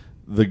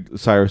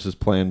Cyrus's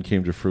plan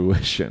came to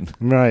fruition.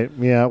 Right.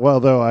 Yeah. Well,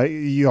 though I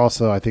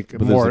think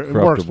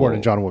more explored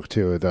in John Wick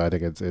 2. Though I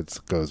think it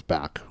goes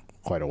back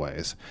quite a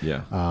ways.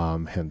 Yeah.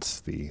 Hence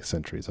the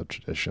centuries of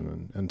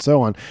tradition and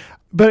so on.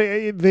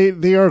 But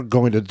they are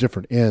going to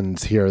different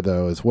ends here,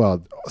 though, as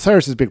well.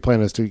 Cyrus's big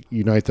plan is to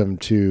unite them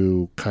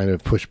to kind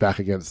of push back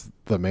against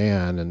the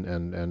man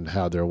and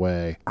have their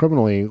way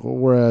criminally,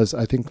 whereas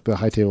I think the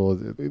High Table,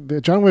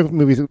 the John Wick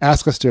movies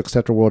ask us to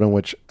accept a world in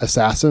which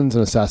assassins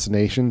and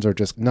assassinations are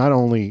just not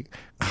only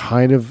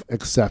kind of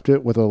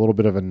accepted with a little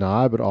bit of a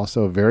nod, but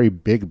also a very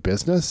big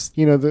business,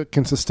 that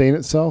can sustain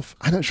itself.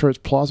 I'm not sure it's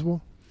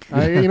plausible.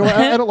 I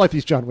don't like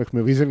these John Wick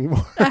movies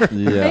anymore.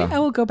 Yeah. I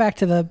will go back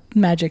to the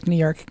Magic New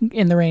York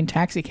in the Rain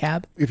taxi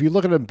cab. If you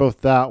look at it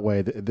both that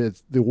way,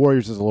 the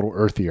Warriors is a little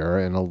earthier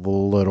and a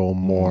little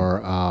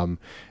more,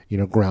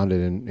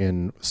 grounded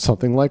in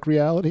something like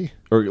reality,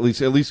 or at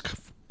least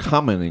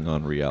commenting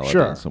on reality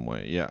in some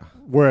way. Yeah.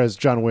 Whereas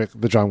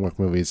the John Wick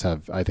movies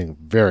have, I think,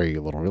 very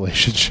little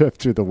relationship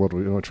to the world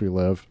in which we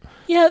live.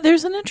 Yeah,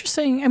 there's an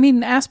interesting,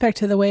 aspect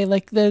to the way,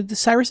 like, the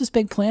Cyrus's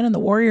big plan in The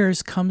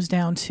Warriors comes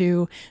down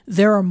to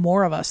there are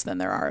more of us than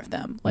there are of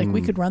them. Like,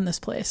 we could run this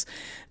place.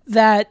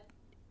 That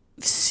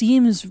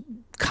seems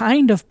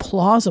kind of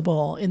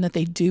plausible in that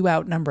they do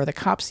outnumber the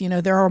cops.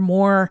 There are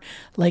more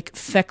like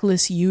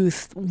feckless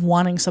youth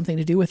wanting something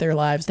to do with their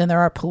lives than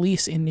there are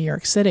police in New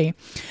York City.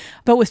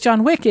 But with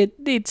John Wick,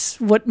 it's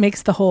what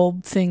makes the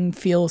whole thing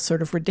feel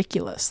sort of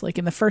ridiculous. Like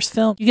in the first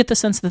film, you get the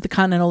sense that the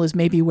Continental is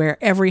maybe where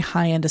every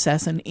high-end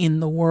assassin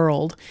in the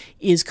world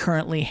is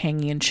currently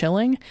hanging and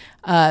chilling.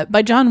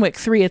 By John Wick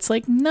 3, it's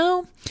like,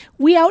 no,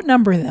 we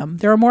outnumber them.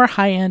 There are more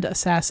high-end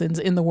assassins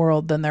in the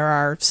world than there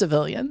are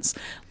civilians.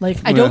 Like,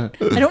 I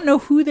don't know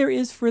who there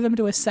is for them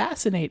to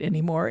assassinate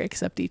anymore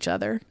except each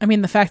other.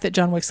 The fact that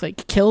John Wick's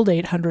like killed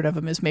 800 of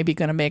them is maybe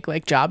going to make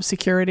like job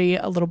security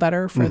a little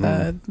better for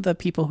the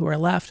people who are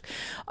left.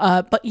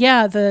 But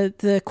yeah,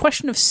 the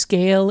question of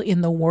scale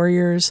in the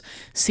Warriors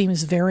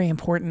seems very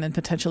important and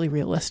potentially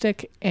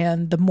realistic.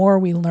 And the more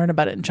we learn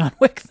about it in John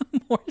Wick,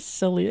 the more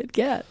silly it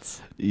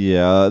gets.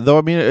 Yeah,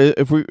 though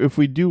if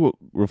we do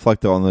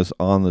reflect on this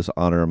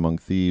honor among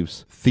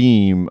thieves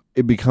theme,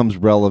 it becomes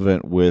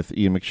relevant with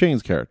Ian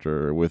McShane's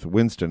character, with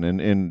Winston,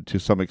 and to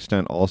some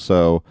extent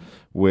also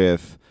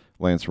with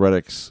Lance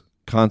Reddick's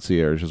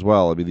concierge as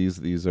well.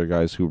 These are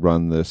guys who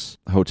run this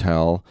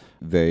hotel.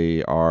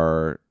 They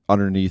are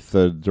underneath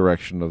the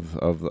direction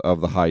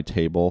of the High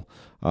Table.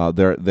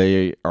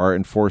 They are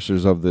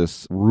enforcers of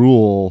this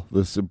rule,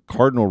 this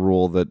cardinal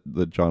rule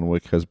that John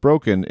Wick has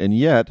broken, and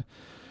yet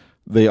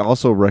they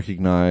also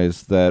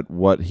recognize that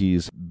what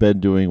he's been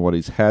doing, what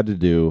he's had to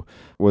do,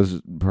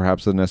 was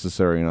perhaps a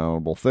necessary and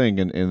honorable thing,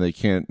 and they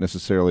can't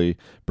necessarily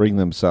bring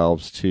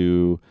themselves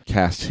to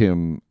cast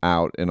him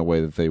out in a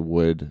way that they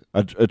would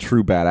a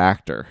true bad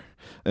actor.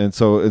 And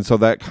so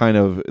that kind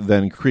of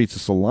then creates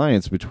this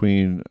alliance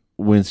between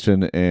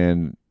Winston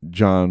and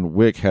John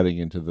Wick heading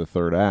into the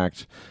third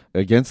act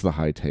against the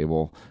High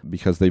Table,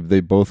 because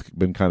they've both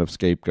been kind of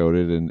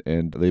scapegoated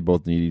and they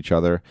both need each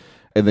other.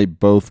 And they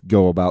both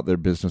go about their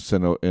business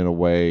in a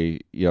way,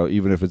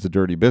 even if it's a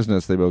dirty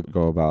business, they both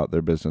go about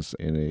their business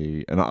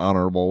in an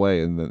honorable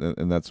way,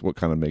 and that's what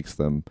kind of makes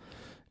them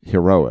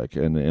heroic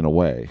in a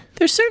way.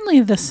 There's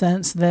certainly the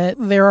sense that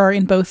there are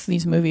in both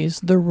these movies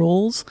the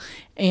rules,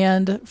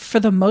 and for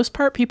the most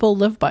part, people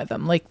live by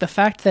them. Like the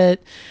fact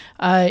that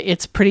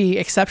it's pretty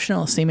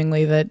exceptional,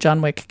 seemingly, that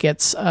John Wick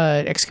gets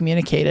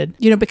excommunicated,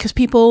 because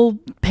people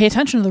pay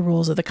attention to the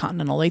rules of the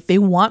Continental. Like they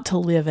want to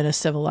live in a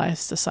civilized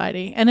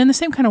society. And in the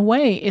same kind of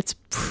way, it's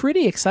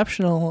pretty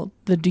exceptional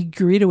the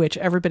degree to which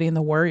everybody in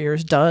the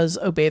Warriors does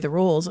obey the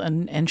rules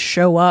and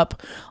show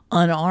up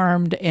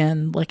unarmed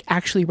and like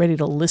actually ready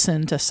to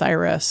listen to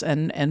Cyrus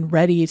and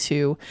ready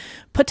to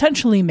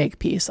potentially make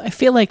peace. I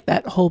feel like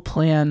that whole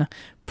plan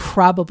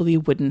probably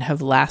wouldn't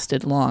have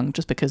lasted long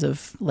just because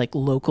of like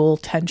local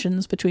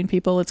tensions between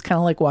people. It's kind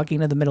of like walking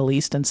to the Middle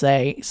East and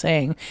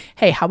saying,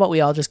 hey, how about we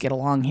all just get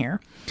along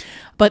here?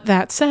 But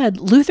that said,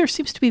 Luther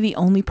seems to be the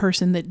only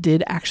person that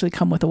did actually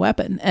come with a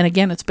weapon. And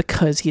again, it's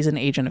because he's an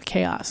agent of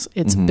chaos.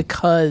 It's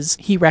because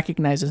he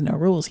recognizes no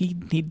rules. He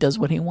does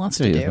what he wants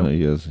to do.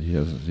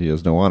 He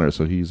has no honor,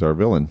 so he's our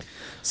villain.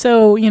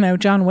 So,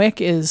 John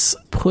Wick is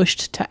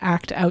pushed to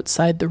act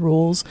outside the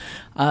rules,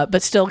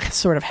 but still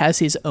sort of has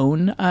his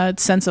own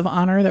sense of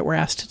honor that we're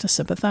asked to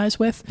sympathize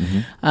with.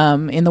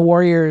 In the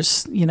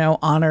Warriors,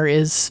 honor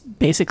is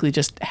basically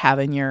just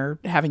having your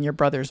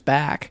brother's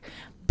back,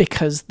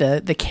 because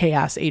the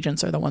chaos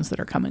agents are the ones that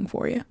are coming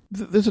for you.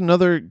 There's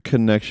another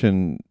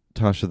connection,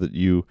 Tasha, that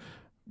you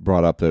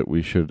brought up that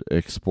we should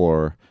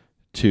explore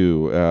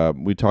too.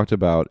 We talked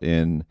about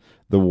in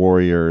the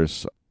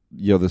Warriors,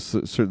 this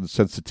certain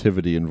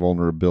sensitivity and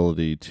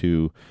vulnerability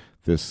to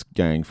this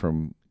gang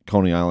from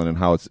Coney Island and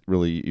how it's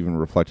really even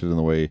reflected in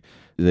the way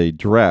they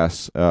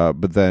dress.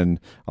 But then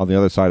on the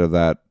other side of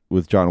that,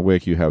 with John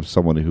Wick, you have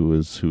someone who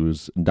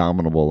is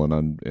indomitable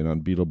and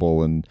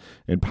unbeatable and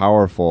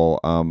powerful.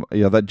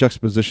 That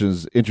juxtaposition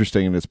is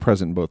interesting, and it's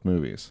present in both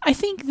movies. I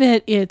think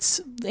that it's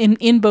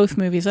in both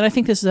movies, and I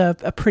think this is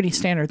a pretty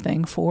standard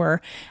thing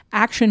for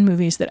action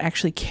movies that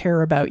actually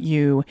care about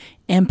you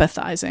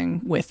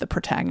empathizing with the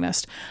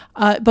protagonist.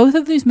 Both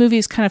of these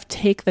movies kind of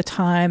take the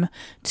time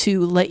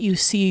to let you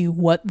see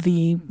what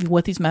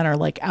these men are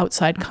like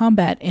outside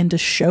combat and to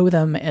show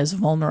them as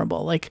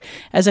vulnerable. Like,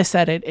 as I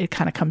said, it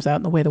kind of comes out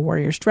in the way the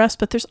Warriors dress,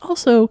 but there's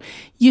also,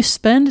 you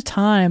spend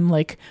time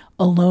like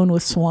alone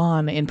with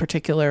Swan in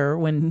particular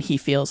when he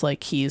feels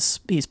like he's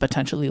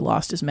potentially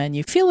lost his men.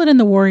 You feel it in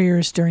the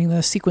Warriors during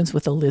the sequence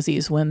with the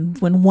Lizzies when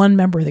one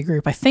member of the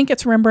group, I think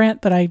it's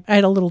Rembrandt, but I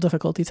had a little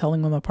difficulty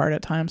telling them apart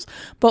at times,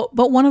 but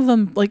one of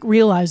them like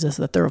realizes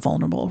that they're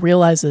vulnerable,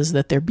 realizes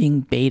that they're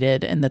being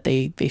baited and that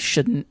they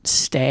shouldn't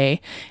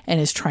stay,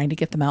 and is trying to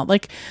get them out.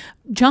 Like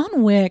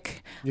John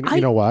Wick, you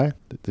know why?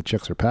 The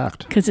chicks are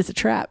packed. Because it's a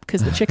trap.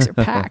 Because the chicks are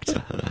packed.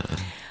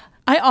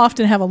 I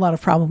often have a lot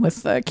of problem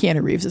with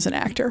Keanu Reeves as an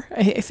actor.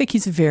 I think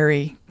he's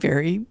very,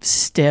 very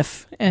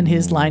stiff, and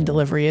his line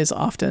delivery is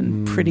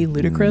often pretty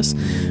ludicrous.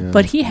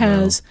 But he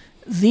has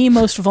the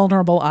most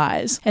vulnerable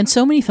eyes. And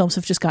so many films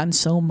have just gotten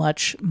so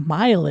much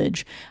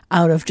mileage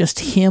out of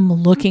just him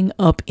looking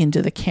up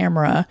into the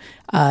camera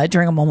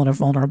during a moment of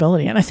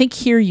vulnerability. And I think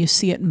here you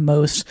see it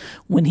most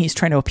when he's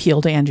trying to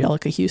appeal to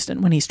Angelica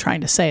Houston, when he's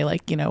trying to say,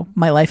 like,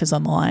 my life is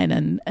on the line,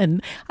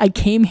 and I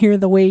came here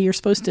the way you're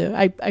supposed to.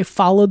 I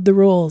followed the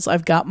rules.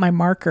 I've got my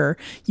marker.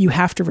 You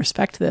have to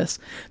respect this.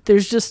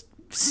 There's just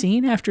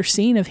scene after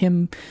scene of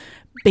him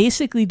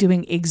basically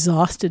doing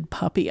exhausted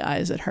puppy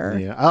eyes at her.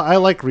 Yeah, I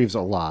like Reeves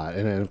a lot,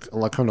 and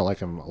I've come to like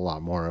him a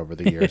lot more over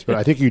the years. But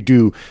I think you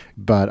do.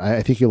 But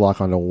I think you lock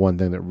onto one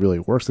thing that really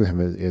works with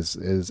him is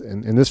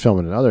in this film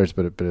and in others.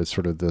 But it's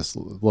sort of this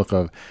look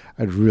of,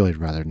 I'd really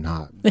rather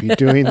not be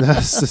doing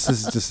this.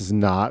 This is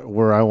not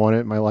where I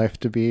want my life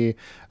to be.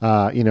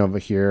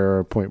 But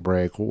here, Point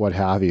Break, what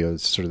have you,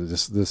 it's sort of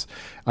this.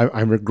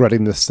 I'm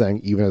regretting this thing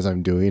even as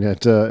I'm doing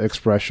it.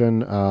 Expression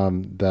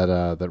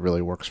that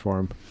really works for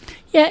him.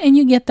 Yeah, and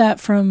you get that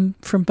from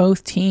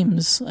both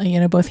teams,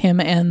 both him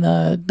and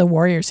the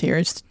Warriors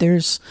here.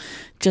 There's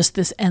just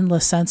this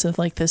endless sense of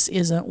like, this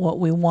isn't what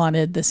we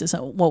wanted. This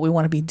isn't what we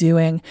want to be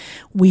doing.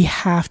 We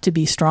have to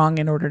be strong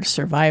in order to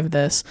survive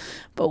this,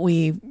 but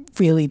we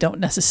really don't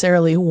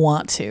necessarily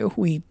want to.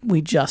 We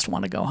just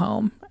want to go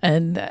home.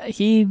 And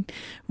he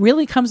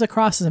really comes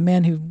across as a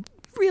man who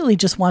really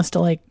just wants to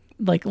like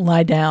like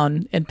lie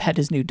down and pet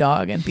his new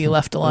dog and be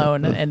left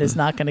alone and is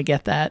not going to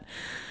get that.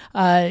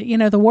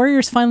 The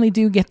Warriors finally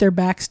do get their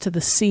backs to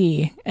the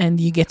sea, and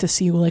you get to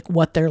see like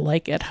what they're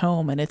like at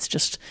home, and it's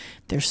just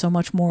they're so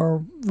much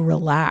more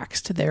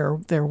relaxed. They're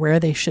where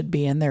they should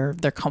be, and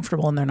they're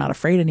comfortable, and they're not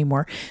afraid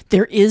anymore.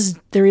 There is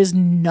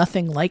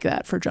nothing like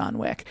that for John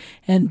Wick,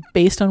 and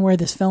based on where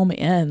this film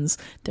ends,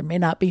 there may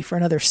not be for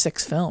another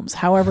 6 films.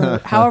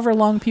 However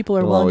long people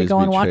are willing to go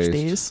and watch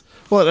these.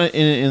 Well,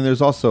 and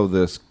there's also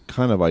this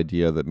kind of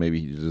idea that maybe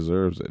he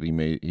deserves it. He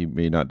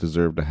may not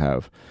deserve to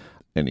have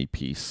any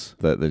peace,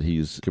 that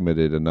he's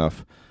committed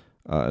enough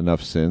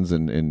sins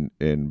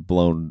and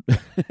blown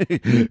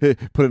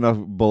put enough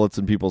bullets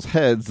in people's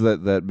heads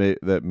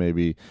that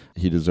maybe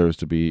he deserves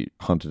to be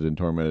hunted and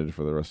tormented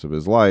for the rest of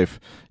his life,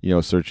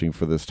 searching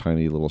for this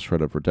tiny little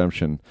shred of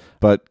redemption.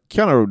 But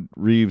Keanu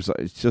Reeves,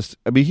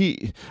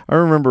 I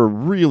remember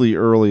really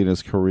early in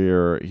his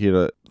career, he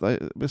had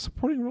a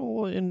supporting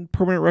role in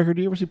Permanent Record.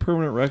 Do you ever see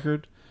Permanent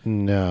Record?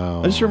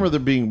 No. I just remember there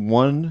being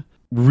one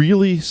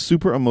really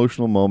super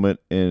emotional moment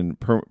in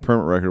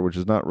Permanent Record, which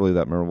is not really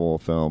that memorable a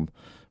film,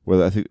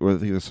 where I think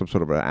there's some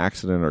sort of an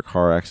accident or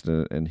car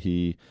accident, and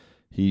he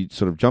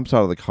sort of jumps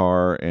out of the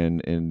car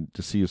and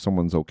to see if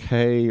someone's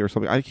okay or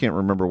something. I can't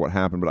remember what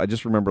happened, but I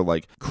just remember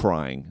like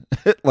crying,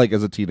 like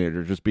as a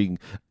teenager, just being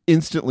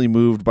instantly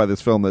moved by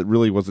this film that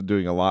really wasn't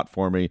doing a lot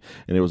for me,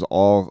 and it was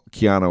all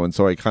Keanu. And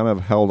so I kind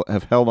of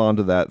have held on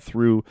to that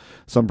through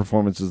some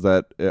performances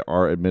that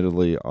are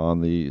admittedly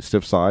on the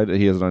stiff side.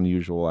 He has an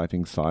unusual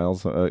acting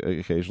styles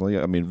occasionally.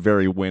 I mean,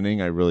 very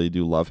winning. I really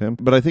do love him.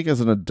 But I think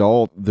as an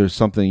adult, there's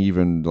something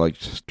even like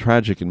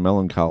tragic and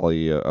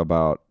melancholy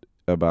about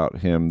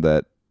him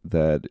that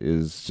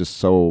is just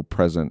so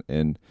present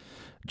in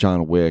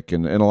John Wick,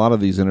 and a lot of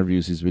these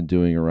interviews he's been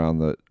doing around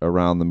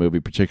the movie,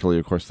 particularly,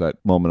 of course, that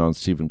moment on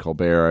Stephen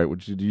Colbert.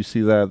 Did you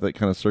see that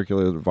kind of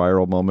circulated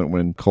viral moment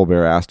when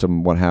Colbert asked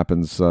him what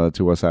happens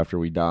to us after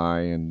we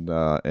die, and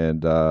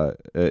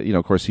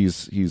of course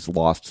he's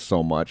lost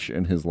so much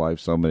in his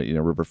life, so many,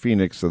 River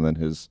Phoenix, and then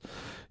his.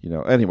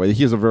 Anyway,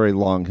 he has a very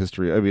long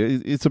history. I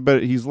mean,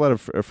 he's led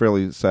a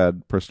fairly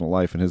sad personal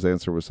life, and his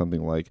answer was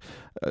something like,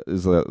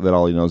 "Is that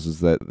all he knows is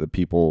that the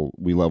people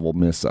we love will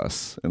miss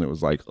us." And it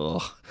was like,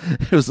 ugh,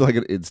 it was like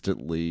an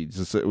instantly.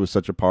 It was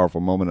such a powerful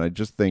moment. I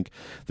just think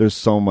there's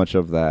so much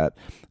of that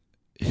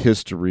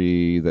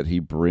history that he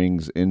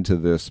brings into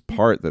this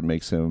part that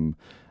makes him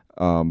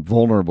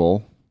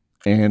vulnerable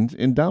and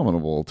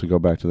indomitable, to go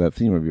back to that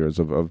theme of yours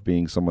of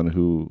being someone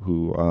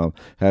who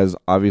has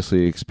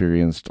obviously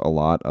experienced a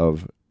lot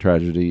of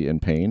tragedy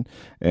and pain,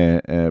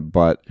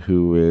 but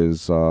who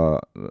is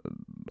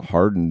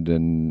hardened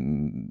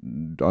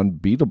and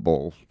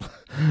unbeatable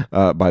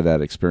by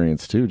that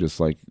experience too. Just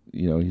like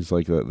he's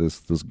like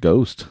this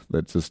ghost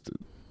that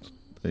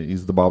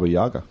he's the Baba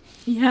Yaga.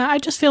 Yeah, I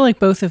just feel like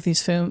both of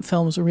these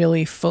films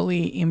really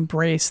fully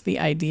embrace the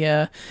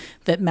idea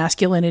that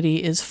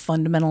masculinity is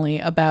fundamentally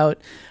about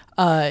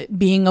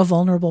being a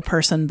vulnerable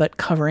person, but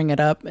covering it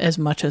up as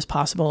much as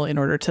possible in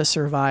order to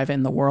survive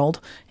in the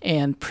world,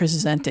 and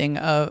presenting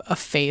a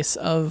face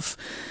of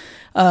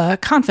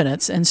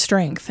confidence and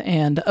strength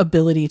and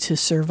ability to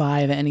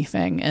survive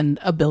anything, and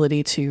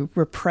ability to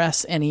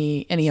repress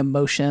any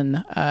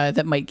emotion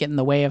that might get in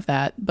the way of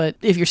that. But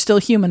if you're still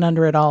human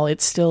under it all,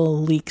 it still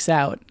leaks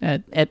out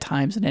at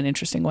times and in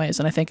interesting ways.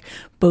 And I think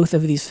both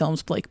of these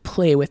films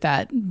play with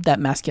that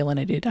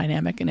masculinity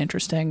dynamic in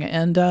interesting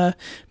and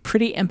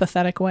pretty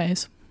empathetic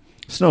ways.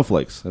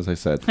 Snowflakes, as I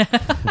said.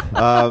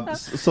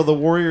 So The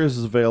Warriors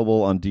is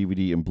available on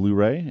DVD and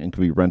Blu-ray and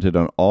can be rented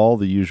on all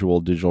the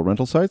usual digital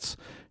rental sites.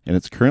 And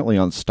it's currently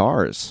on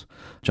Stars.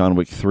 John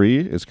Wick 3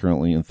 is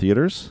currently in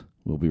theaters.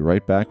 We'll be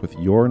right back with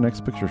Your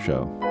Next Picture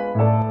Show.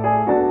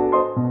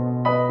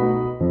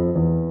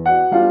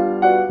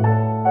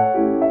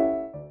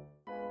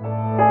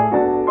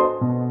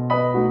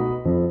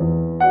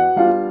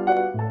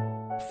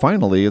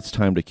 Finally, it's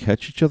time to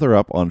catch each other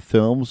up on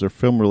films or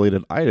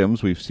film-related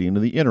items we've seen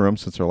in the interim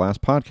since our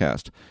last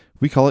podcast.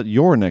 We call it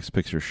Your Next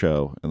Picture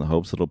Show, in the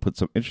hopes that it'll put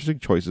some interesting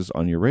choices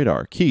on your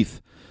radar.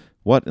 Keith,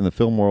 what in the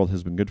film world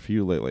has been good for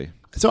you lately?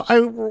 So I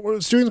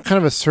was doing kind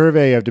of a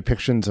survey of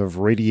depictions of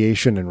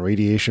radiation and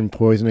radiation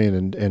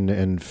poisoning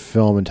in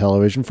film and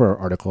television for an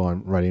article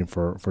I'm writing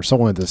for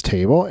someone at this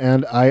table.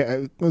 And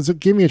it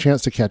gave me a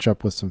chance to catch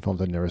up with some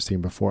films I'd never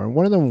seen before. And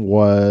one of them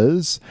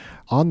was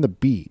On the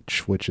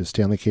Beach, which is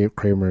Stanley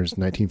Kramer's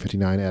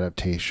 1959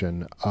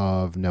 adaptation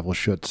of Neville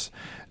Schutt's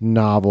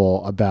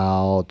novel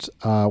about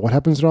what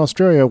happens in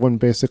Australia when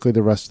basically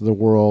the rest of the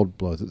world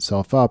blows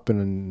itself up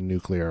in a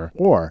nuclear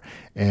war.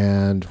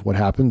 And what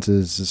happens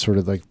is sort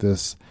of like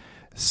this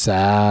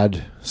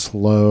sad,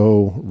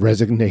 slow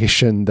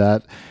resignation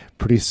that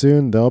pretty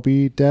soon they'll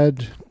be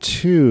dead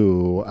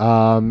too.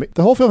 The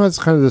whole film has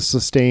kind of this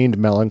sustained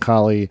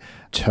melancholy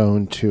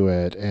tone to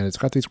it, and it's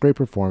got these great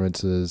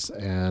performances,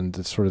 and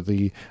it's sort of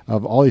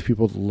of all these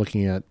people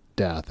looking at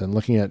death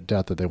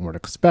that they weren't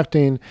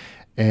expecting,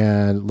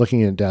 and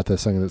looking at death as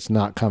something that's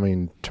not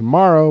coming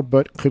tomorrow,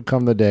 but could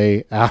come the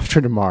day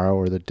after tomorrow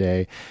or the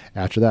day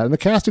after that. And the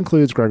cast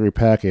includes Gregory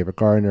Peck, Ava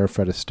Gardner,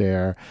 Fred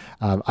Astaire.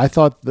 I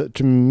thought that,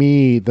 to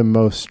me, the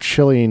most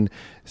chilling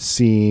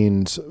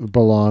scenes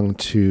belong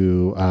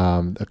to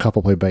a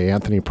couple played by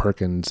Anthony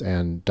Perkins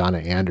and Donna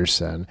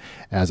Anderson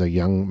as a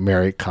young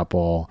married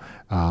couple.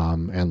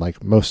 And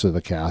like most of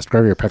the cast,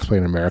 Gregory Peck's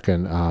playing an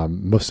American.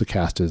 Most of the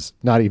cast is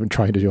not even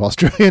trying to do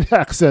Australian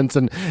accents,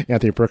 and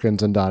Anthony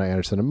Perkins and Donna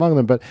Anderson among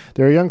them. But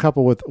they're a young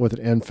couple with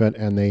an infant,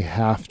 and they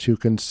have to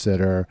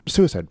consider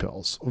suicide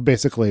pills,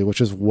 basically,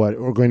 which is what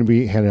are going to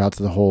be handed out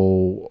to the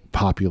whole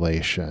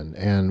population,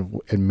 and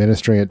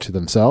administering it to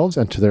themselves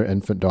and to their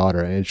infant daughter.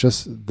 And it's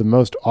just the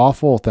most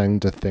awful thing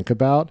to think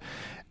about.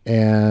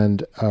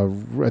 And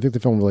I think the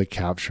film really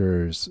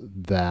captures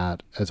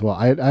that as well.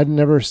 I'd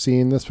never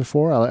seen this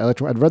before.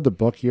 I'd read the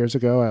book years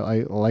ago.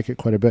 I like it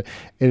quite a bit.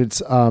 It's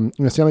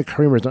Stanley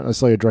Kramer is not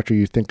necessarily a director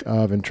you think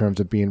of in terms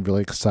of being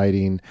really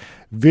exciting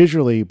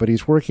visually, but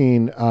he's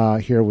working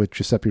here with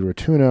Giuseppe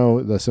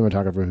Rotuno, the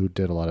cinematographer who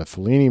did a lot of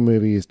Fellini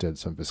movies, did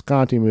some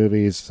Visconti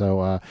movies.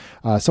 So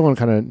someone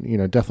kind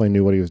of definitely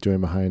knew what he was doing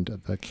behind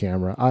the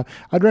camera.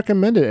 I'd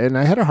recommend it, and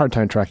I had a hard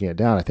time tracking it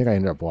down. I think I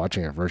ended up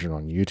watching a version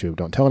on YouTube.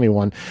 Don't tell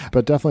anyone,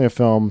 but definitely a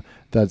film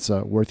that's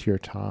worth your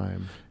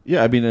time.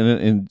 Yeah, I mean,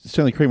 and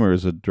Stanley Kramer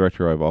is a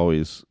director I've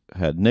always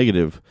had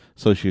negative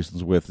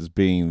associations with as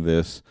being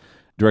this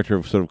director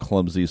of sort of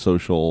clumsy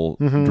social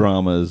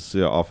dramas,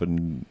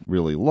 often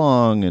really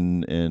long,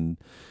 and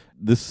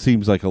this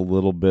seems like a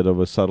little bit of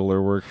a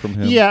subtler work from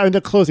him. Yeah, I mean,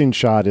 the closing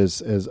shot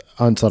is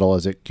unsubtle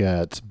as it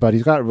gets, but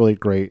he's got really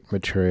great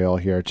material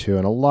here too,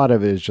 and a lot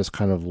of it is just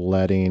kind of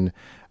letting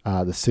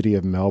the city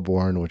of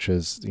Melbourne, which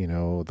is,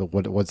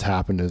 what's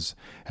happened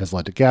has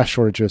led to gas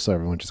shortages, so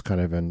everyone's just kind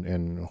of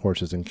in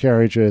horses and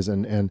carriages,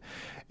 and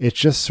it's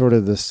just sort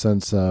of this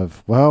sense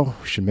of, well,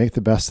 we should make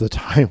the best of the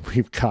time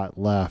we've got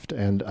left,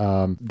 and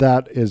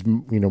that is,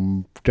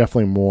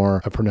 definitely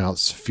more a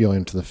pronounced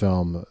feeling to the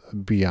film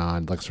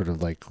beyond like sort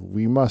of like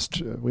we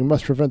must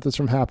prevent this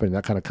from happening.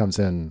 That kind of comes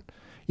in.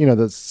 The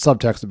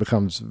subtext that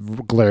becomes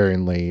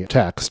glaringly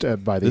text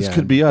by the end. This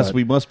could be us.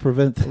 We must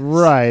prevent this.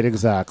 Right,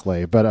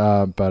 exactly. But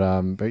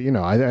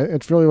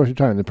it's really worth your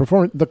time.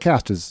 The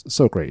cast is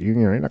so great.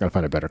 You're not going to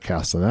find a better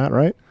cast than that,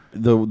 right?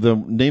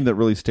 The name that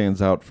really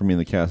stands out for me in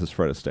the cast is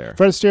Fred Astaire.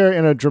 Fred Astaire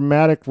in a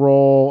dramatic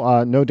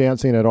role, no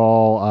dancing at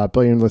all,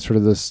 playing with sort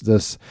of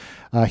this.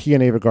 He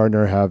and Ava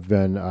Gardner had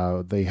been,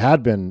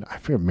 I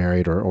forget,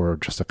 married or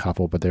just a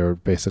couple, but they were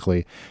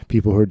basically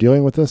people who are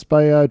dealing with this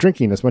by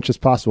drinking as much as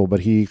possible. But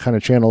he kind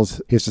of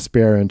channels his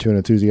despair into an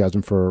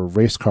enthusiasm for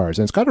race cars.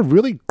 And it's got a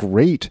really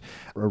great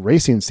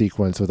racing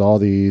sequence with all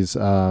these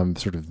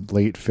sort of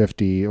late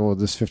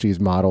 50s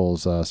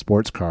models,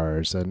 sports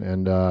cars.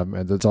 And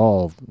it's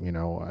all,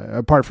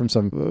 apart from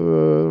some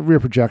rear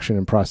projection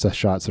and process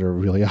shots that are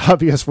really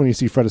obvious when you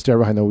see Fred Astaire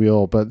behind the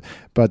wheel. But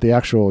the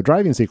actual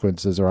driving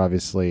sequences are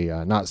obviously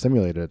not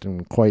simulated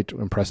and quite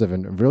impressive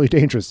and really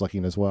dangerous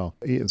looking as well.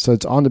 So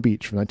it's On the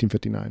Beach from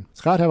 1959.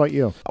 Scott, how about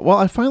you? Well,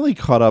 I finally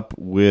caught up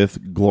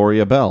with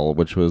Gloria Bell,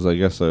 which was, I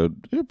guess, a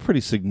pretty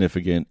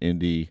significant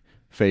indie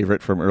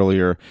favorite from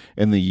earlier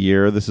in the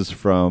year. This is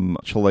from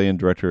Chilean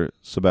director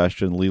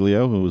Sebastian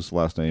Lelio, whose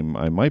last name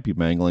I might be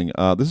mangling.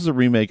 This is a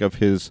remake of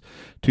his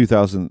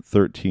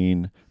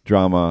 2013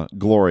 drama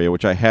Gloria,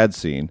 which I had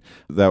seen.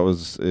 That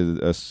was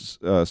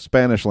a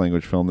Spanish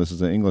language film. This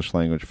is an English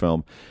language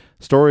film.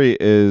 Story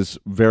is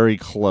very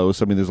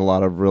close. I mean, there's a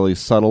lot of really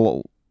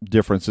subtle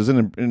differences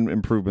and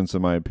improvements,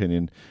 in my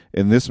opinion,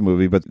 in this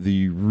movie. But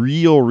the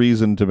real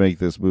reason to make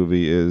this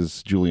movie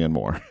is Julianne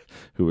Moore,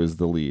 who is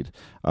the lead.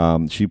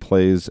 She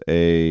plays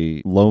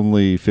a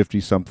lonely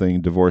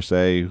 50-something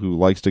divorcee who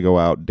likes to go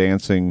out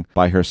dancing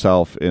by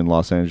herself in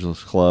Los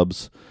Angeles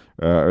clubs.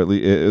 Or at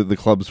least, the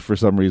clubs, for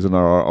some reason,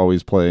 are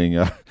always playing,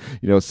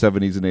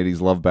 70s and 80s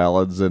love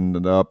ballads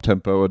and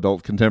up-tempo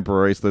adult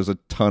contemporary. So there's a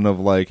ton of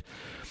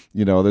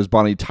there's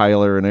Bonnie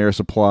Tyler and Air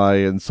Supply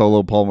and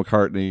solo Paul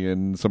McCartney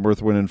and some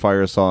Earth, Wind &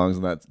 Fire songs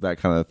and that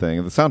kind of thing.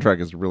 And the soundtrack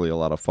is really a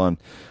lot of fun.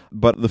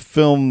 But the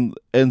film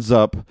ends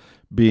up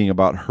being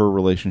about her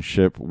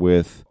relationship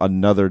with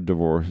another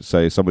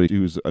divorcee, somebody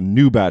who's a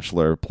new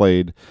bachelor,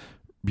 played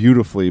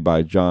beautifully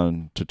by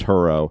John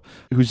Turturro,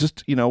 who's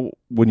just,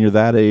 when you're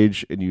that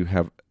age and you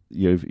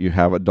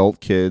have adult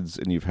kids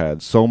and you've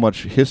had so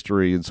much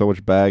history and so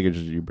much baggage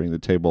that you bring to the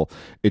table,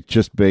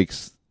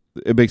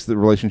 it makes the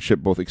relationship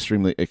both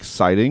extremely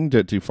exciting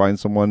to find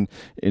someone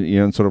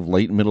in sort of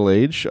late middle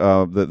age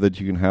that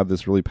you can have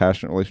this really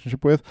passionate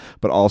relationship with,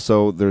 but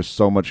also there's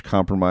so much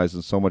compromise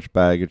and so much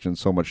baggage and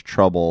so much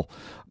trouble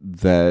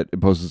that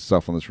imposes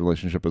itself on this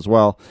relationship as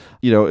well.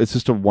 It's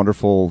just a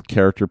wonderful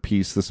character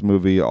piece, this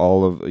movie,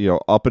 all of,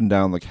 up and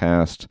down the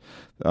cast.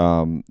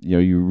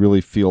 You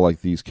really feel like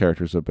these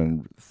characters have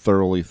been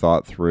thoroughly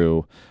thought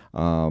through.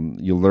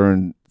 You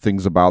learn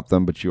things about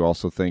them, but you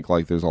also think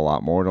like there's a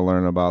lot more to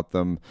learn about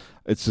them.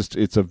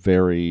 It's a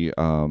very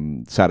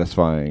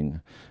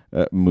satisfying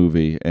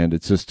movie, and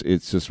it's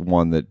just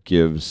one that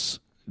gives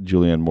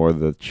Julianne Moore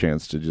the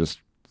chance to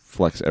just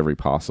flex every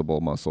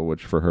possible muscle,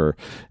 which for her,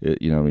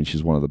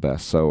 she's one of the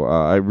best. So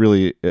I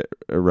really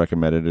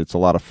recommend it. It's a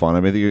lot of fun. I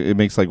mean, it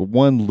makes like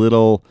one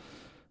little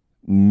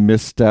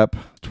misstep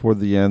toward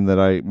the end that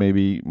I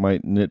maybe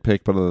might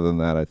nitpick, but other than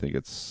that, I think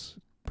it's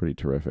pretty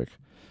terrific.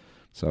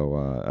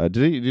 So,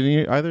 did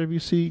either of you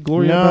see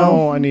Gloria Bell?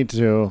 No, I need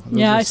to.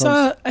 Yeah, I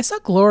saw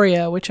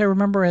Gloria, which I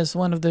remember as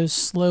one of those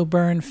slow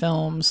burn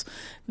films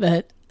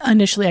that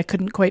initially I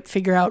couldn't quite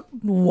figure out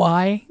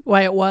why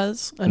it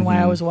was and why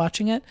I was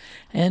watching it,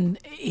 and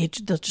it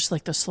just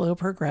like the slow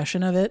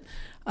progression of it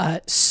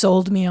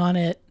sold me on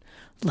it.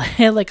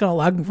 Like on a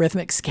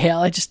logarithmic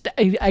scale,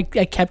 I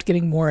kept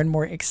getting more and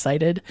more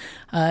excited,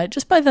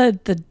 just by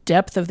the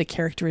depth of the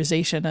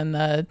characterization and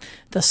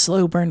the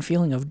slow burn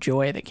feeling of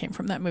joy that came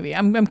from that movie.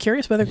 I'm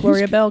curious whether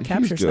Gloria Bell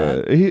captures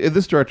that.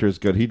 This director is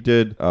good. He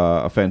did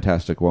A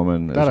Fantastic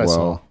Woman that as well. I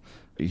saw.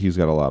 He's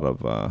got a lot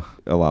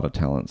of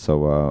talent.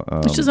 So,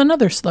 which is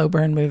another slow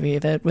burn movie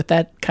that with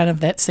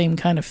that same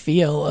kind of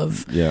feel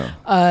of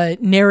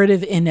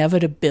narrative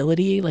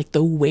inevitability, like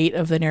the weight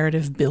of the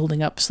narrative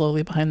building up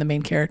slowly behind the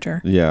main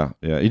character. Yeah.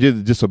 He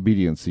did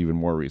Disobedience even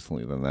more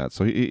recently than that.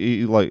 So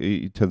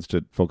he tends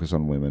to focus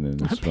on women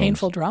in his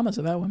painful dramas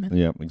about women.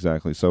 Yeah,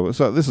 exactly. So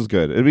this is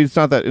good. I mean, it's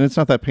not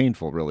that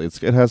painful really.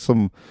 It has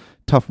some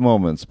tough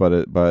moments,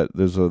 but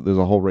there's a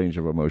whole range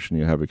of emotion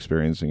you have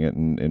experiencing it,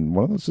 and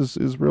one of those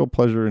is real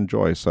pleasure and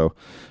joy. So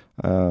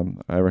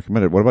I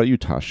recommend it. What about you,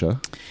 Tasha?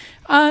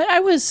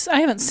 I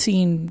haven't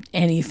seen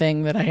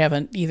anything that I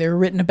haven't either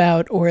written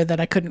about or that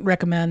I couldn't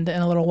recommend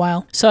in a little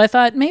while. So I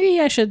thought maybe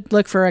I should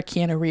look for a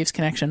Keanu Reeves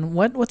connection.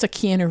 What's a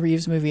Keanu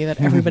Reeves movie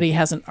that everybody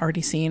hasn't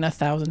already seen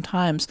 1,000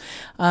 times?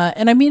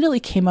 And I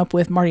immediately came up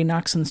with Marty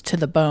Noxon's To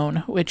the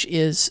Bone, which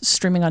is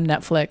streaming on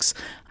Netflix.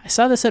 I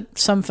saw this at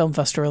some film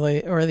festival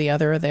or the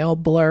other. They all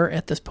blur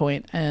at this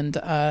point, and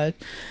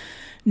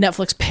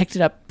Netflix picked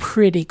it up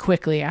pretty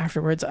quickly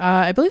afterwards.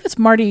 I believe it's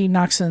Marty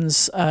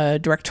Noxon's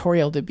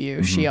directorial debut.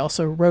 Mm-hmm. She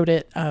also wrote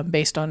it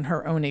based on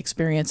her own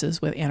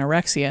experiences with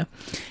anorexia.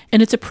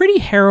 And it's a pretty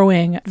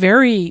harrowing,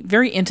 very,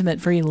 very intimate,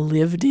 very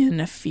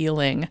lived-in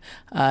feeling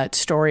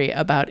story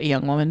about a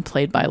young woman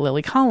played by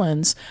Lily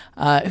Collins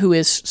who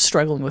is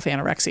struggling with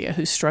anorexia,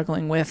 who's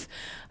struggling with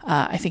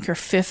I think her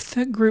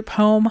 5th group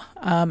home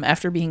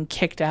after being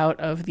kicked out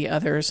of the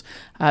others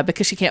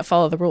because she can't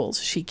follow the rules.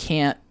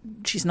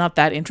 She's not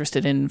that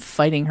interested in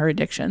fighting her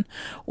addiction,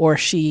 or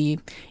she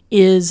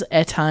is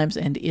at times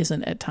and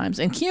isn't at times.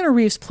 And Keanu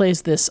Reeves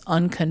plays this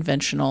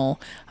unconventional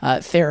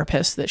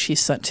therapist that she's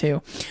sent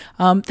to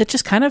that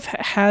just kind of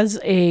has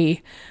a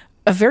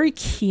very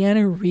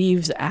Keanu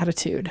Reeves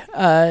attitude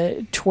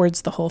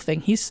towards the whole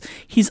thing.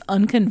 He's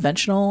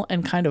unconventional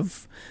and kind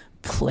of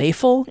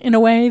playful in a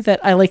way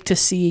that I like to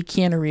see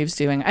Keanu Reeves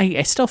doing.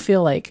 I still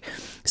feel like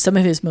some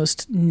of his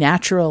most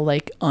natural,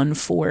 like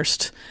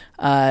unforced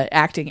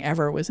acting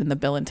ever was in the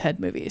Bill and Ted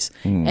movies.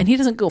 And he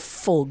doesn't go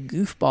full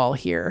goofball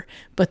here,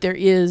 but there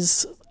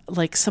is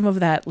like some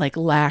of that like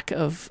lack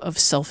of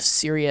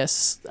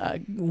self-serious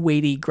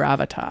weighty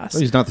gravitas.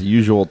 Well, he's not the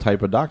usual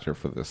type of doctor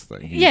for this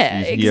thing. He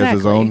has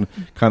his own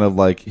kind of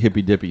like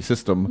hippy dippy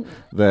system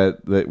that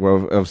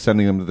of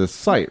sending them to this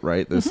site,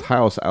 right? This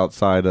house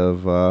outside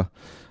of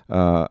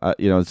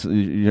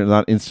you're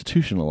not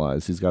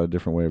institutionalized. He's got a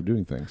different way of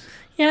doing things.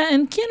 Yeah,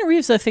 and Keanu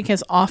Reeves, I think,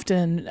 has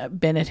often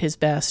been at his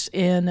best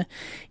in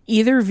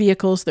either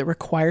vehicles that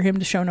require him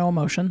to show no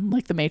emotion,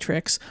 like The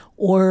Matrix,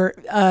 or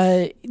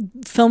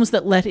films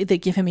that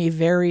give him a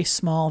very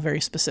small,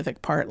 very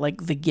specific part,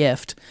 like The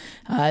Gift,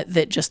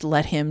 that just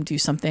let him do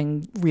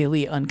something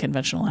really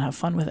unconventional and have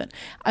fun with it.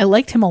 I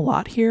liked him a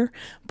lot here,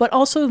 but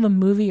also the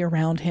movie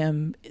around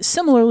him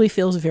similarly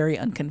feels very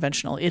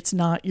unconventional. It's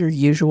not your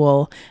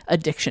usual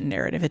addiction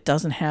narrative. It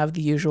doesn't have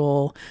the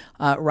usual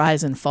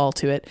rise and fall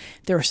to it.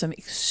 There are some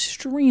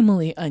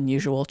extremely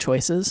unusual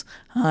choices.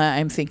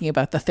 I'm thinking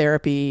about the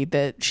therapy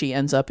that she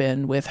ends up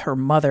in with her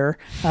mother,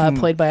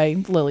 played by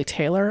Lily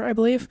Taylor, I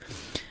believe.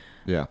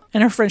 Yeah.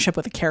 And her friendship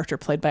with a character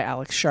played by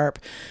Alex Sharp,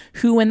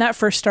 who, when that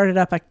first started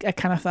up, I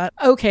kind of thought,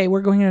 okay,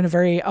 we're going in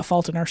a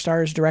Fault in Our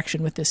Stars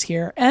direction with this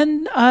here.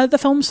 And the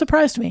film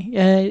surprised me.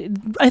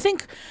 I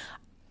think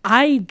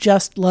I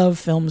just love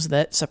films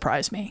that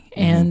surprise me.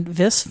 And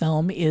this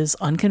film is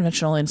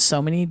unconventional in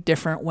so many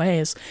different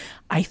ways.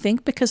 I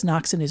think because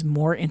Noxon is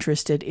more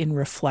interested in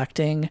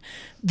reflecting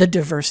the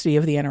diversity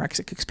of the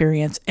anorexic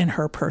experience and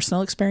her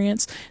personal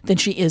experience than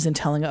she is in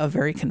telling a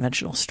very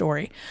conventional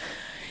story.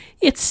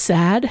 It's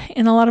sad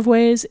in a lot of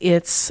ways.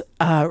 It's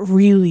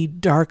really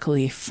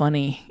darkly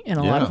funny in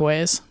a lot of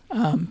ways.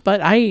 But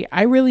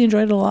I really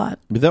enjoyed it a lot.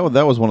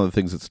 That was one of the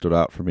things that stood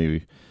out for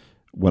me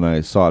when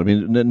I saw it. I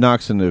mean,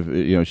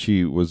 Noxon,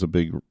 she was a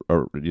big,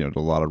 did a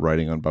lot of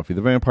writing on Buffy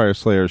the Vampire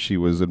Slayer. She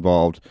was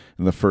involved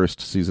in the first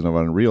season of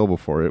Unreal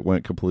before it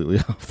went completely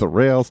off the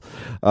rails.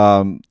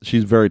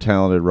 She's a very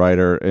talented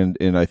writer,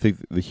 and I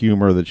think the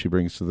humor that she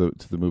brings to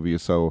the movie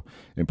is so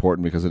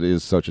important because it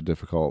is such a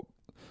difficult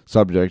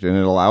subject, and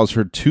it allows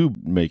her to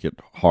make it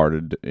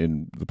hard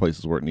in the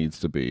places where it needs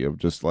to be, of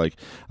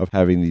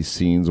having these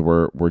scenes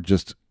where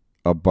just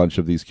a bunch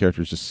of these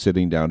characters just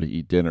sitting down to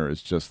eat dinner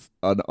is just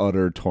an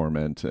utter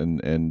torment,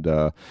 and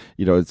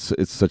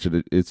it's such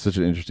an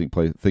interesting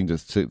thing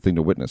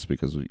to witness,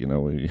 because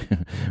when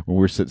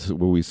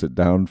we sit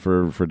down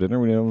for dinner,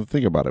 we don't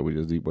think about it. We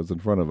just eat what's in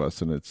front of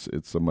us, and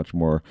it's a much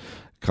more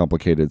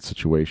complicated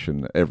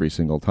situation every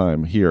single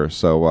time here.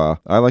 So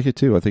I like it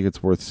too. I think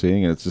it's worth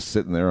seeing, and it's just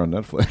sitting there on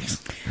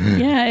Netflix.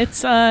 Yeah,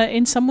 it's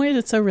in some ways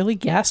it's a really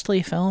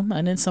ghastly film,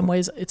 and in some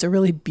ways it's a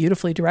really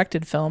beautifully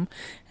directed film.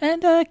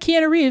 And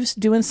Keanu Reeves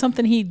doing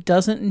something he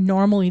doesn't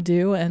normally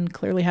do, and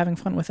clearly having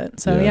fun with it.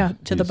 So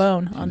to the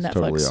bone on Netflix.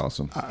 Totally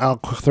awesome. I'll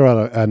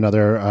throw out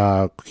another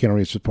Keanu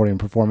Reeves supporting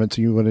performance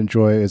you would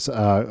enjoy. It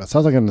sounds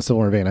like in a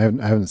similar vein. I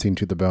haven't seen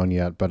To the Bone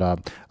yet, but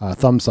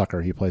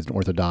Thumbsucker. He plays an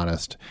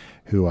orthodontist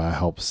who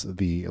helps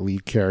the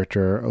lead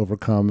character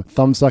overcome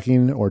thumb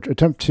sucking, or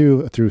attempt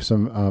to, through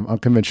some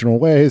unconventional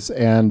ways,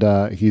 and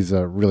he's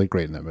really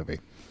great in that movie.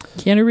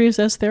 Keanu Reeves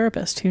as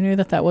therapist. Who knew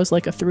that was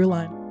like a through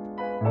line?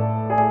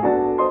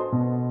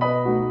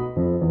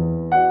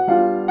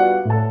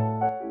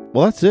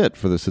 Well, that's it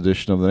for this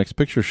edition of The Next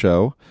Picture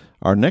Show.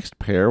 Our next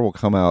pair will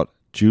come out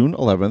June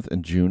 11th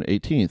and June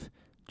 18th.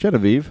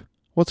 Genevieve,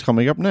 what's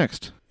coming up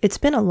next? It's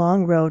been a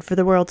long road for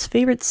the world's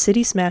favorite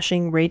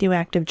city-smashing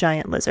radioactive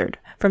giant lizard,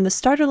 from the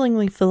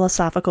startlingly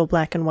philosophical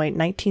black and white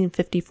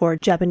 1954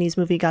 Japanese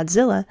movie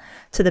Godzilla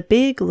to the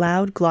big,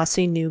 loud,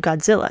 glossy new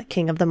Godzilla,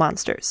 King of the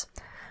Monsters.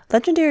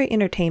 Legendary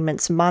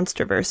Entertainment's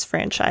Monsterverse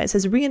franchise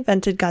has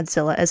reinvented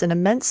Godzilla as an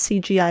immense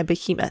CGI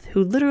behemoth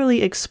who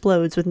literally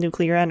explodes with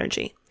nuclear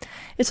energy.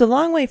 It's a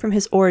long way from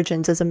his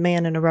origins as a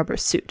man in a rubber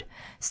suit,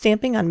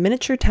 stamping on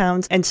miniature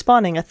towns and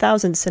spawning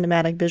 1,000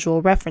 cinematic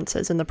visual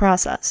references in the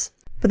process.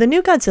 But the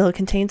new Godzilla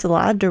contains a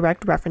lot of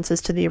direct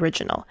references to the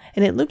original,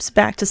 and it loops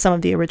back to some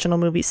of the original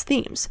movie's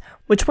themes,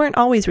 which weren't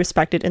always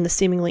respected in the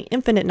seemingly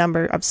infinite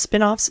number of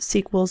spin-offs,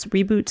 sequels,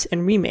 reboots,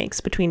 and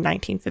remakes between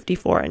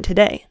 1954 and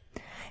today.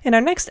 In our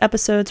next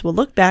episodes, we'll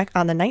look back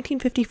on the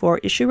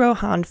 1954 Ishiro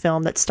Han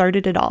film that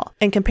started it all,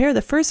 and compare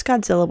the first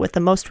Godzilla with the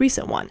most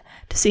recent one,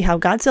 to see how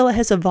Godzilla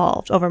has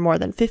evolved over more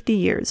than 50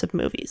 years of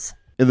movies.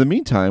 In the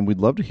meantime, we'd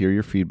love to hear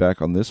your feedback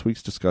on this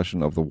week's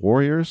discussion of The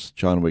Warriors,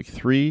 John Wick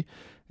 3,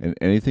 and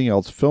anything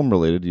else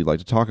film-related you'd like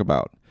to talk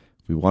about.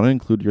 We want to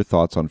include your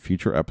thoughts on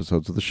future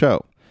episodes of the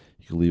show.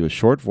 You can leave a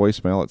short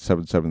voicemail at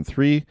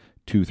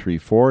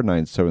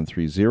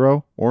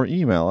 773-234-9730, or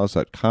email us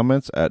at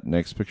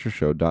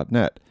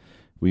comments@nextpictureshow.net.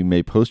 We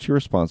may post your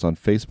response on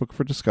Facebook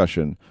for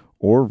discussion,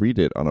 or read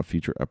it on a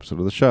future episode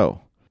of the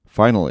show.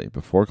 Finally,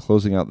 before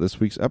closing out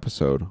this week's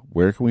episode,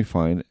 where can we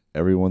find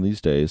everyone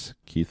these days?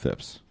 Keith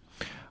Phipps.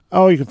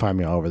 Oh, you can find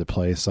me all over the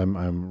place. I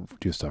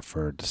do stuff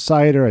for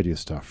Decider. I do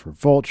stuff for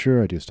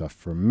Vulture. I do stuff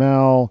for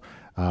Mel.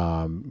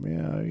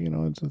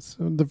 It's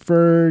The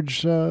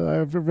Verge.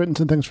 I've written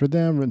some things for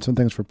them. Written some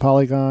things for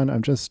Polygon.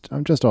 I'm just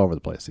all over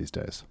the place these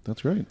days.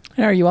 That's great.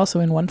 And are you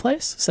also in one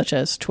place, such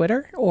as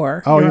Twitter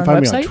or you can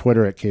find website? me on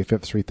Twitter at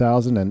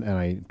KPhipps3000, and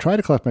I try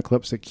to collect my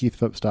clips at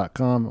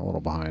KeithPhipps.com. I'm a little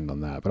behind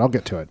on that, but I'll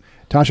get to it.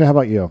 Tasha, how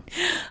about you?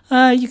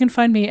 You can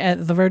find me at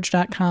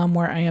TheVerge.com,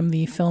 where I am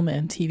the film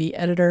and TV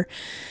editor.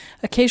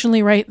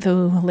 Occasionally write,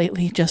 though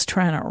lately just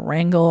trying to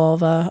wrangle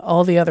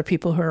all the other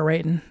people who are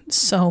writing.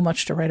 So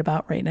much to write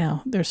about right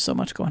now. There's so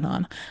much going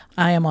on.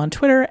 I am on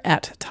Twitter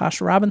at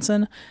Tosh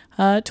Robinson,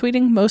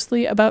 tweeting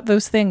mostly about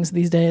those things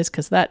these days,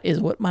 because that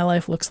is what my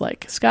life looks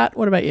like. Scott,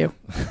 what about you?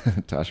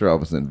 Tasha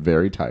Robinson,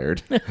 very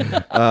tired.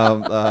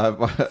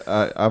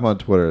 I'm on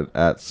Twitter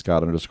at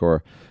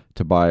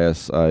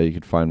Scott_Tobias. You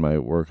can find my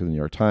work in the New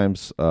York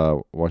Times,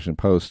 Washington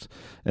Post,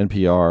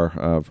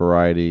 NPR,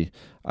 Variety.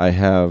 I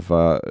have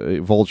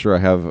Vulture. I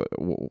have,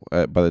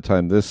 by the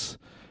time this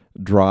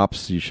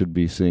drops, you should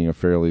be seeing a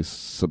fairly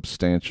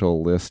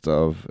substantial list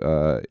of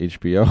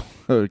HBO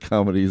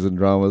comedies and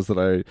dramas that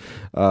I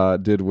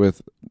did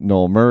with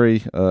Noel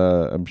Murray.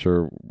 I'm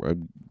sure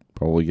I'm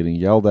probably getting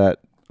yelled at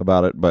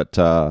about it, but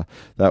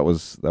that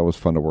was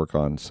fun to work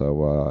on.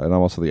 So, and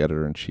I'm also the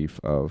editor-in-chief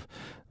of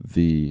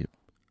the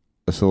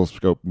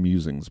Oscilloscope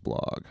Musings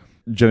blog.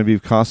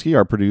 Genevieve Koski,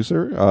 our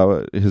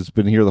producer, has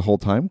been here the whole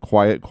time,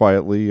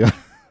 quietly.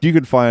 You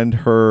can find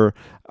her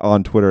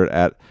on Twitter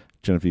at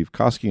Genevieve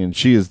Koski, and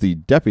she is the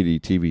deputy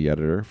TV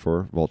editor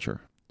for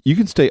Vulture. You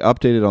can stay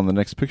updated on The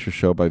Next Picture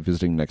Show by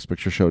visiting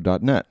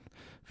nextpictureshow.net,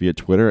 via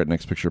Twitter at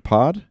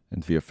NextPicturePod,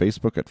 and via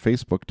Facebook at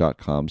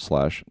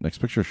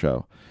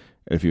facebook.com/NextPictureShow.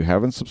 If you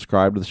haven't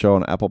subscribed to the show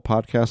on Apple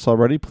Podcasts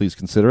already, please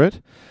consider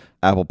it.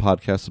 Apple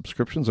Podcast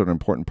subscriptions are an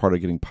important part of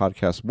getting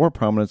podcasts more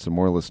prominence and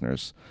more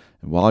listeners.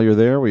 And while you're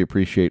there, we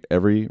appreciate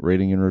every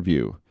rating and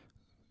review.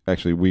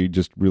 Actually, we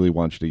just really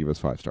want you to give us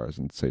 5 stars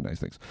and say nice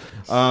things.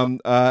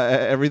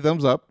 Every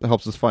thumbs up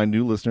helps us find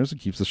new listeners and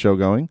keeps the show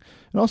going.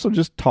 And also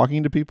just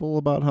talking to people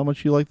about how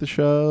much you like the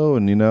show,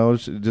 and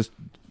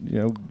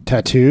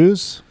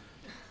tattoos.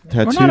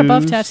 We're not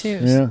above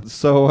tattoos. Yeah.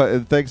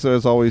 So thanks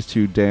as always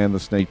to Dan the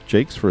Snake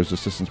Jakes for his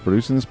assistance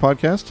producing this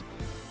podcast.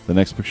 The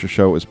Next Picture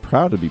Show is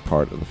proud to be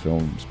part of the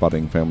Film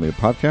Spotting family of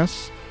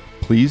podcasts.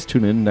 Please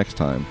tune in next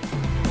time.